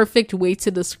 That's the perfect way to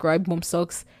describe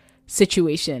Bumseok's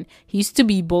situation. He used to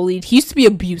be bullied. He used to be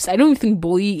abused. I don't even think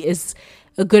bully is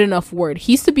a good enough word.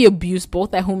 He used to be abused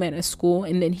both at home and at school,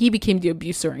 and then he became the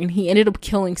abuser, and he ended up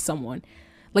killing someone.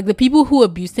 Like, the people who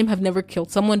abused him have never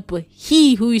killed someone, but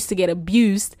he, who used to get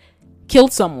abused,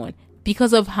 killed someone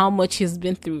because of how much he's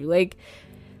been through. Like,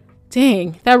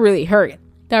 dang, that really hurt.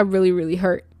 That really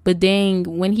hurt. But dang,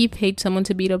 when he paid someone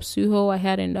to beat up Suho, I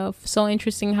had enough. So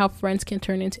interesting how friends can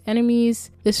turn into enemies.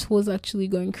 This was actually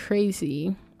going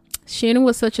crazy. Shion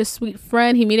was such a sweet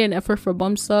friend. He made an effort for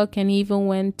Bumseok, and he even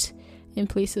went in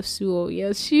place of Suho. Yeah,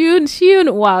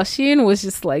 Shion. Wow, Shion was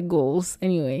just like goals.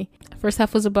 Anyway, first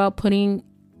half was about putting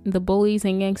the bullies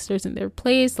and gangsters in their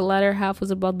place. The latter half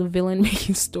was about the villain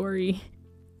making story.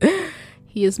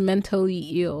 He is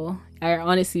mentally ill. I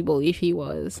honestly believe he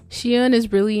was. Shion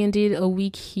is really indeed a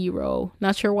weak hero.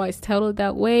 Not sure why it's titled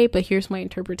that way, but here's my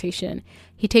interpretation.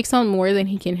 He takes on more than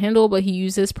he can handle, but he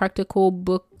uses practical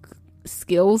book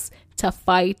skills to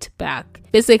fight back.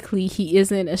 Physically, he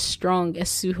isn't as strong as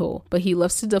Suho, but he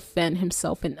loves to defend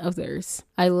himself and others.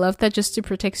 I love that just to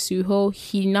protect Suho,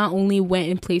 he not only went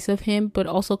in place of him, but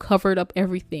also covered up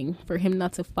everything for him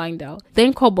not to find out.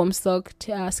 Then called Bumseok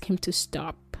to ask him to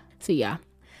stop. So yeah,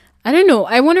 I don't know.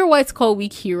 I wonder why it's called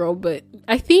weak hero, but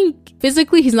I think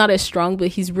physically he's not as strong, but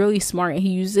he's really smart, and he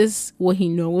uses what he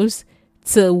knows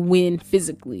to win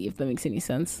physically, if that makes any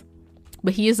sense.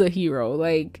 But he is a hero.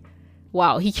 Like,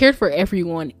 wow, he cared for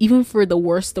everyone, even for the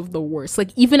worst of the worst. Like,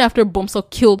 even after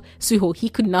Bumseok killed Suho, he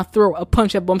could not throw a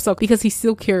punch at Bumseok because he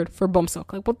still cared for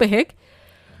Bumseok. Like, what the heck?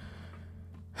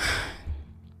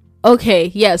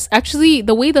 Okay, yes. Actually,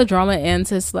 the way the drama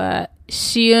ends is that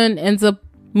Shion ends up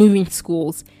moving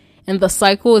schools, and the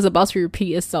cycle is about to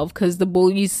repeat itself because the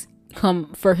bullies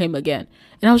come for him again.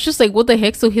 And I was just like, what the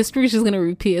heck? So history is just gonna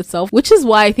repeat itself, which is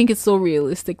why I think it's so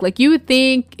realistic. Like, you would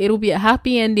think it'll be a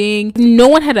happy ending. No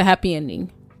one had a happy ending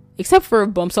except for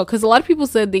Bumseok, because a lot of people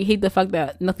said they hate the fact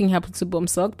that nothing happened to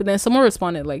Bumseok, but then someone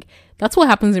responded like, that's what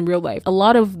happens in real life. A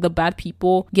lot of the bad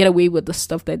people get away with the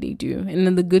stuff that they do, and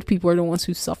then the good people are the ones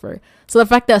who suffer. So the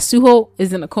fact that Suho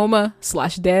is in a coma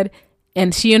 / dead,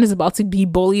 and Shion is about to be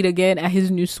bullied again at his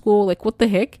new school, like, what the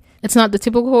heck? It's not the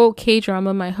typical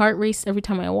K-drama. My heart raced every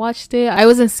time I watched it. I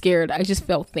wasn't scared. I just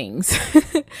felt things.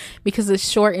 Because it's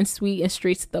short and sweet and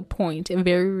straight to the point and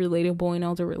very relatable in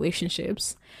all the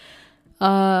relationships.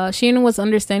 Sheehan was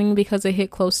understanding because it hit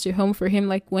close to home for him.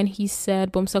 Like when he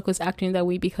said Bumsuk was acting that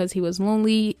way because he was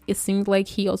lonely, it seemed like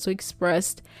he also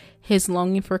expressed his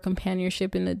longing for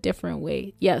companionship in a different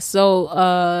way. Yeah,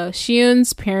 so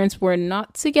Sheehan's parents were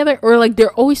not together, or like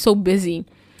they're always so busy.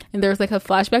 And there's like a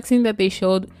flashback scene that they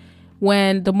showed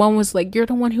when the mom was like, you're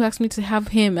the one who asked me to have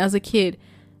him as a kid.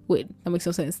 Wait, that makes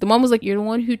no sense. The mom was like, you're the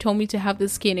one who told me to have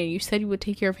this kid and you said you would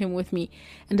take care of him with me.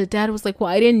 And the dad was like, well,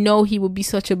 I didn't know he would be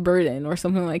such a burden or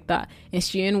something like that. And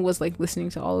Sheehan was like listening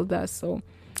to all of that. So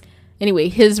anyway,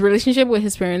 his relationship with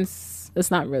his parents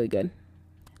is not really good.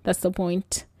 That's the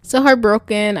point. So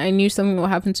heartbroken, I knew something will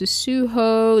happen to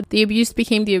Suho. The abuse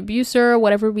became the abuser.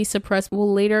 Whatever we suppressed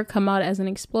will later come out as an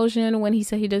explosion. When he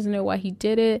said he doesn't know why he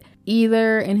did it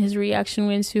either, and his reaction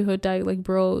when Suho died, like,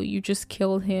 bro, you just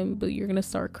killed him, but you're gonna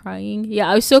start crying.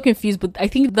 Yeah, I was so confused, but I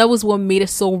think that was what made it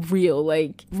so real.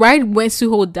 Like, right when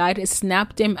Suho died, it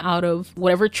snapped him out of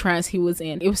whatever trance he was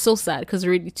in. It was so sad because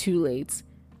already too late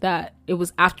that it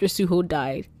was after Suho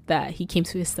died that he came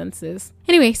to his senses.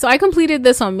 Anyway, so I completed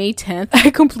this on May 10th. I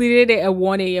completed it at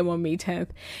 1 a.m. on May 10th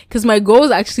because my goal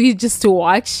was actually just to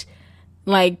watch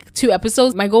like 2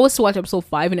 episodes. My goal was to watch episode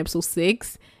 5 and episode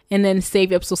 6 and then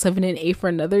save episode 7 and 8 for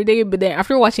another day. But then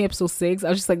after watching episode 6, I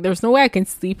was just like, there's no way I can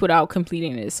sleep without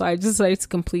completing it. So I just decided to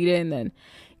complete it and then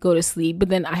go to sleep. But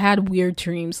then I had weird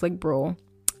dreams. Like, bro,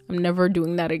 I'm never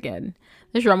doing that again.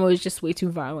 This drama was just way too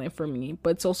violent for me, but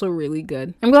it's also really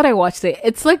good. I'm glad I watched it.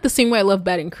 It's like the same way I love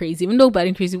Bad and Crazy. Even though Bad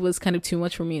and Crazy was kind of too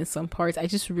much for me in some parts, I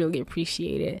just really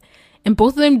appreciate it. And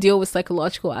both of them deal with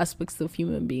psychological aspects of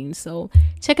human beings. So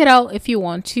check it out if you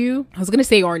want to. I was going to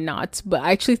say or not, but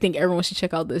I actually think everyone should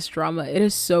check out this drama. It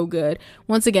is so good.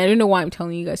 Once again, I don't know why I'm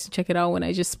telling you guys to check it out when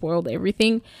I just spoiled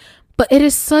everything. But it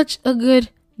is such a good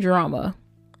drama.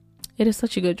 It is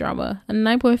such a good drama. A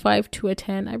 9.5 to a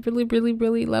 10. I really, really,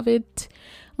 really love it.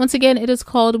 Once again, it is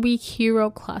called Weak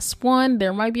Hero Class 1.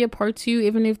 There might be a part 2.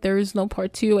 Even if there is no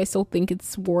part 2, I still think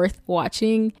it's worth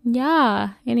watching.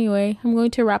 Yeah. Anyway, I'm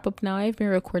going to wrap up now. I've been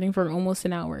recording for almost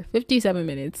an hour. 57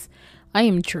 minutes. I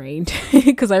am drained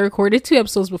because I recorded 2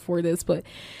 episodes before this. But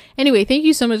anyway, thank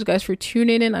you so much, guys, for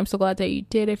tuning in. I'm so glad that you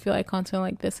did. I feel like content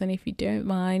like this. And if you don't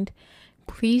mind,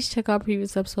 please check out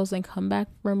previous episodes and come back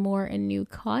for more and new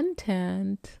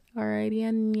content. Alrighty,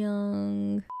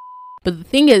 annyeong. But the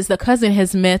thing is, the cousin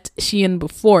has met Sheehan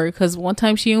before because one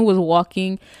time Sheehan was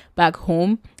walking back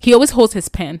home. He always holds his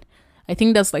pen. I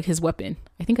think that's like his weapon.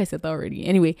 I think I said that already.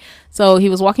 Anyway, so he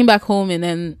was walking back home and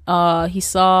then he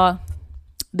saw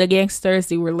the gangsters.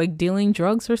 They were like dealing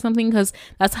drugs or something because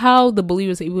that's how the bully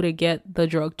was able to get the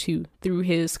drug too, through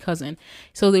his cousin.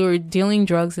 So they were dealing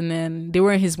drugs and then they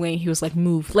were in his way and he was like,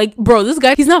 move. Like, bro, this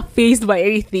guy, he's not fazed by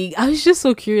anything. I was just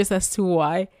so curious as to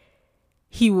why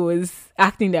he was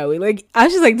acting that way. Like, I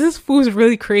was just like, this fool's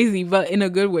really crazy, but in a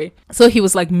good way. So he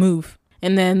was like, move.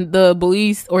 And then the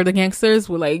police or the gangsters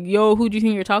were like, yo, who do you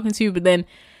think you're talking to? But then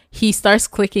he starts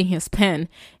clicking his pen.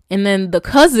 And then the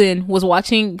cousin was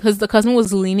watching because the cousin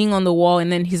was leaning on the wall.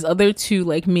 And then his other 2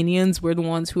 like minions were the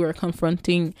ones who were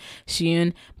confronting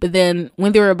Sheehan. But then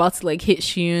when they were about to like hit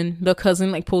Sheehan, the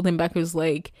cousin like pulled him back. It was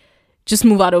like, just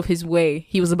move out of his way.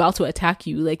 He was about to attack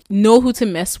you. Like, know who to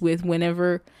mess with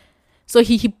whenever. So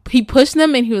he pushed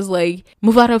them and he was like,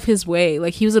 move out of his way.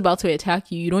 Like, he was about to attack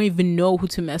you. You don't even know who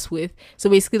to mess with. So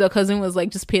basically the cousin was like,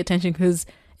 just pay attention because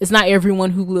it's not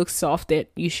everyone who looks soft that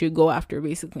you should go after,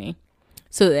 basically.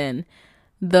 So then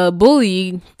the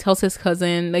bully tells his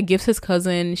cousin, like gives his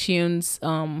cousin Sheehan's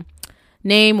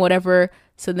name, whatever.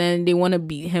 So then they want to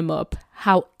beat him up.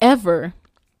 However,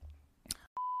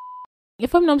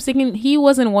 if I'm not mistaken, he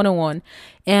was in 101.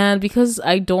 And because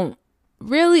I don't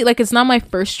really like, it's not my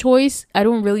first choice. I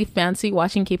don't really fancy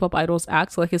watching K-pop idols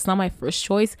act. Like, it's not my first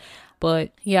choice.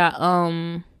 But yeah,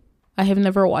 I have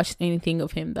never watched anything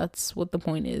of him. That's what the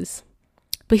point is.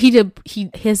 But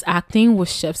his acting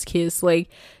was chef's kiss. Like,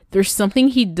 there's something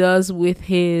he does with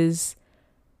his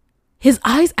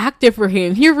eyes acted for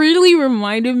him. He really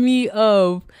reminded me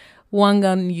of Wang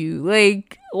Gan-yu.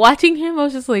 Like, watching him, I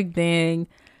was just like, dang,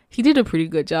 he did a pretty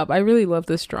good job. I really love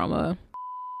this drama.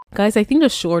 Guys, I think the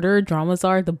shorter dramas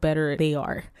are, the better they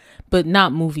are. But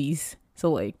not movies. So,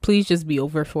 like, please just be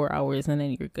over 4 hours and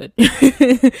then you're good.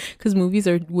 Because movies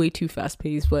are way too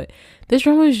fast-paced. But this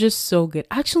drama is just so good.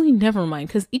 Actually, never mind.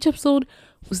 Because each episode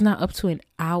was not up to an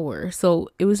hour. So,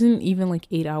 it wasn't even like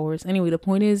 8 hours. Anyway, the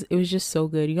point is, it was just so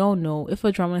good. Y'all know, if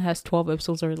a drama has 12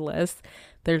 episodes or less,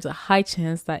 there's a high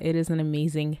chance that it is an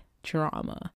amazing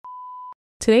drama.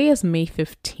 Today is May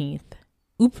 15th.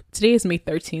 Today is May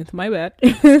 13th. My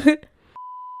bad.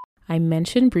 I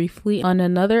mentioned briefly on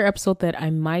another episode that I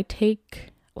might take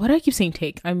What do I keep saying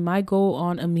take? I might go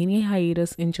on a mini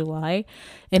hiatus in July.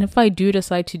 And if I do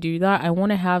decide to do that, I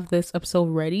want to have this episode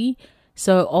ready.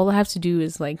 So all I have to do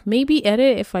is like maybe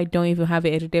edit if I don't even have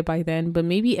it edited by then, but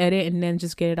maybe edit and then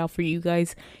just get it out for you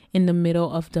guys in the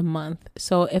middle of the month.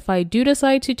 So if I do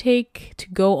decide to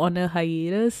go on a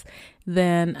hiatus,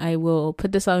 then I will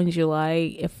put this out in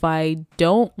July. If I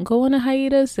don't go on a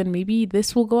hiatus, then maybe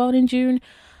this will go out in June.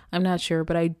 I'm not sure,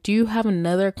 but I do have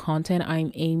another content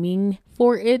I'm aiming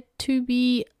for it to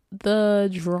be the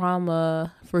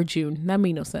drama for June. That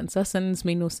made no sense. That sentence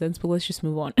made no sense, but let's just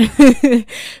move on.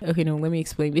 Okay, no, let me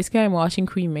explain. Basically, I'm watching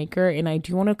Queen Maker and I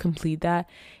do want to complete that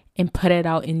and put it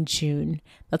out in June.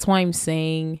 That's why I'm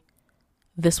saying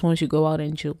this one should go out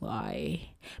in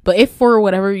July. But if for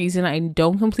whatever reason I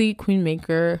don't complete Queen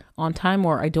Maker on time,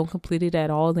 or I don't complete it at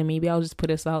all, then maybe I'll just put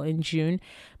this out in June.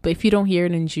 But if you don't hear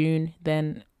it in June,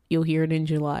 then you'll hear it in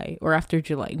July or after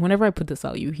July. Whenever I put this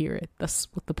out, you hear it. That's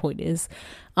what the point is.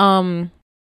 Because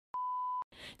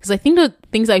I think the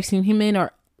things I've seen him in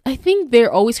I think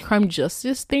they're always crime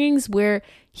justice things where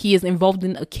he is involved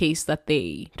in a case that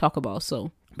they talk about.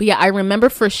 So, but yeah, I remember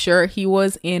for sure he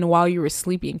was in While You Were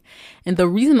Sleeping. And the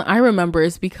reason I remember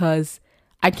is because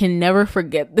I can never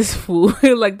forget this fool,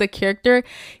 like the character,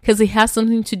 because he has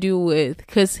something to do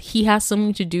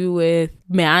with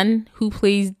man who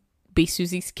plays Bae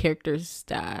Susie's character's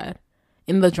dad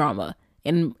in the drama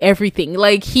and everything.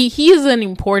 Like he is an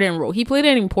important role. He played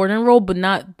an important role, but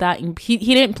not that he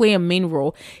didn't play a main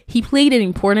role. He played an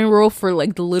important role for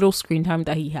like the little screen time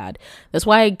that he had. That's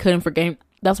why I couldn't forget him.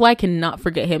 That's why I cannot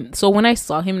forget him. So when I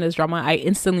saw him in this drama, I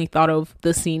instantly thought of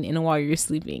the scene in While You're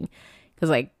Sleeping, because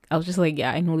like I was just like,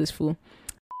 yeah, I know this fool.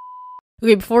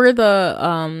 Okay, before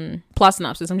the plot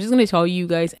synopsis, I'm just going to tell you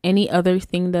guys any other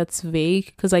thing that's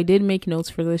vague, because I did make notes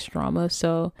for this drama.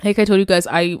 So like I told you guys,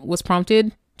 I was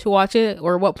prompted to watch it,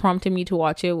 or what prompted me to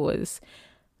watch it was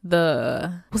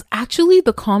actually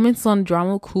the comments on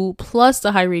Drama Cool plus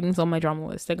the high ratings on my drama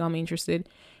list that got me interested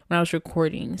when I was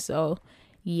recording. So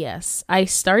yes, I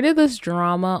started this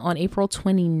drama on April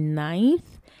 29th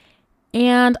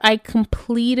and I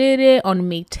completed it on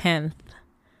May 10th.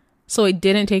 So it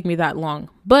didn't take me that long,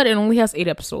 but it only has 8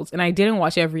 episodes and I didn't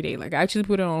watch it every day. Like I actually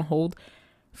put it on hold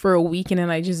for a week and then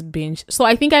I just binged. So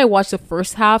I think I watched the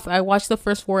first half. I watched the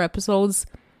first 4 episodes,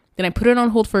 then I put it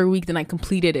on hold for a week, then I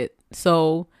completed it.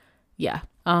 So yeah.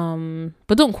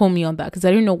 But don't quote me on that because I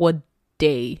didn't know what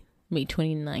day May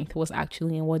 29th was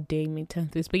actually and what day May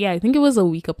 10th is. But yeah, I think it was a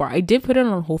week apart. I did put it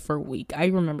on hold for a week. I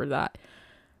remember that.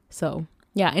 So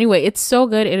yeah, anyway, it's so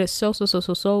good. It is so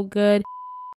good.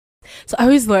 So I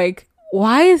was like,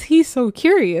 why is he so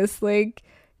curious? Like,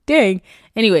 dang.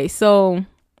 Anyway, so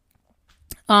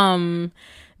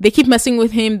they keep messing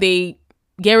with him. They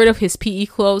get rid of his PE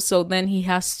clothes, so then he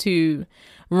has to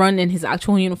run in his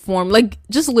actual uniform. Like,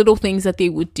 just little things that they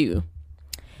would do.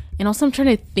 And also I'm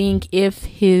trying to think if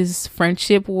his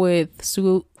friendship with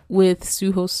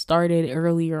Suho started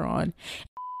earlier on.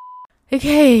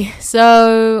 Okay,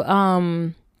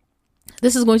 so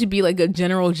this is going to be like a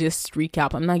general gist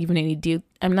recap. I'm not giving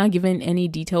any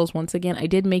details once again. I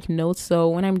did make notes, so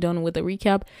when I'm done with the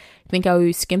recap, I think I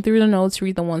will skim through the notes,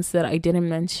 read the ones that I didn't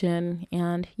mention,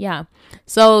 and yeah.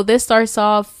 So this starts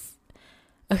off.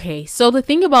 Okay, so the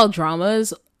thing about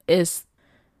dramas is,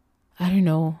 I don't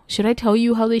know, should I tell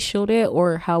you how they showed it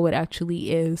or how it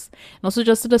actually is? And also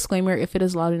just a disclaimer, if it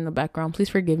is loud in the background, please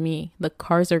forgive me. The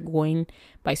cars are going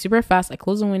by super fast. I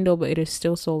closed the window, but it is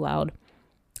still so loud.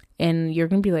 And you're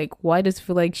going to be like, why does it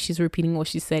feel like she's repeating what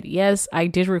she said? Yes, I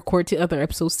did record 2 other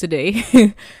episodes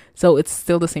today. So it's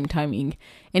still the same timing.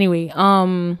 Anyway,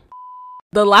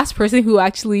 the last person who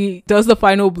actually does the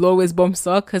final blow is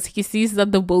Bum-seok, because he sees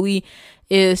that the bully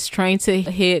is trying to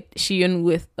hit Shion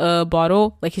with a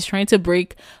bottle. Like he's trying to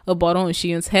break a bottle in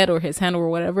Shion's head or his hand or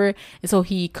whatever. And so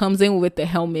he comes in with the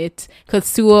helmet, because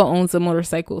Suo owns a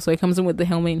motorcycle. So he comes in with the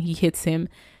helmet and he hits him.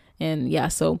 And yeah,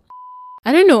 so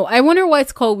I don't know. I wonder why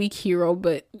it's called Weak Hero,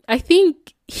 but I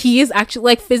think he is actually,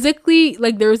 like, physically,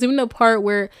 like, there was even a part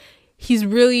where he's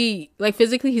really, like,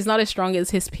 physically, he's not as strong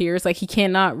as his peers. Like, he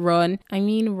cannot run. I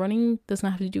mean, running does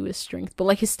not have to do with strength, but,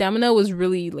 like, his stamina was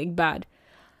really, like, bad.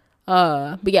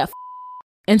 But yeah.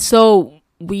 And so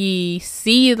we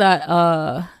see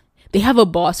that, they have a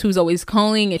boss who's always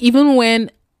calling. Even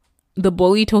when the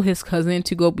bully told his cousin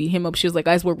to go beat him up, she was like,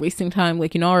 guys, we're wasting time,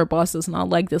 like, you know, our boss does not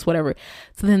like this, whatever.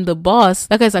 So then the boss,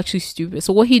 that guy's actually stupid.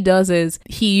 So what he does is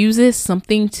he uses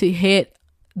something to hit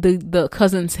the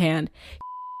cousin's hand.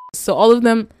 So all of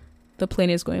them, the plane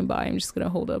is going by. I'm just gonna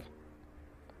hold up.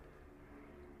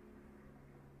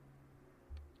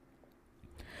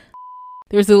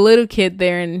 there's a little kid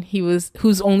there, and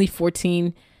who's only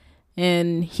 14,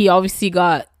 and he obviously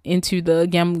got into the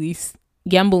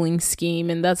gambling scheme,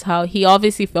 and that's how he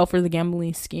obviously fell for the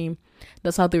gambling scheme.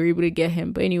 That's how they were able to get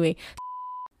him. But anyway,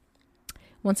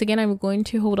 once again, I'm going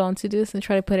to hold on to this and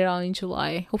try to put it out in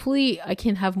July. Hopefully I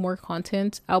can have more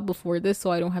content out before this,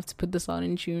 so I don't have to put this out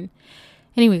in June.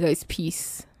 Anyway, guys,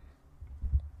 peace.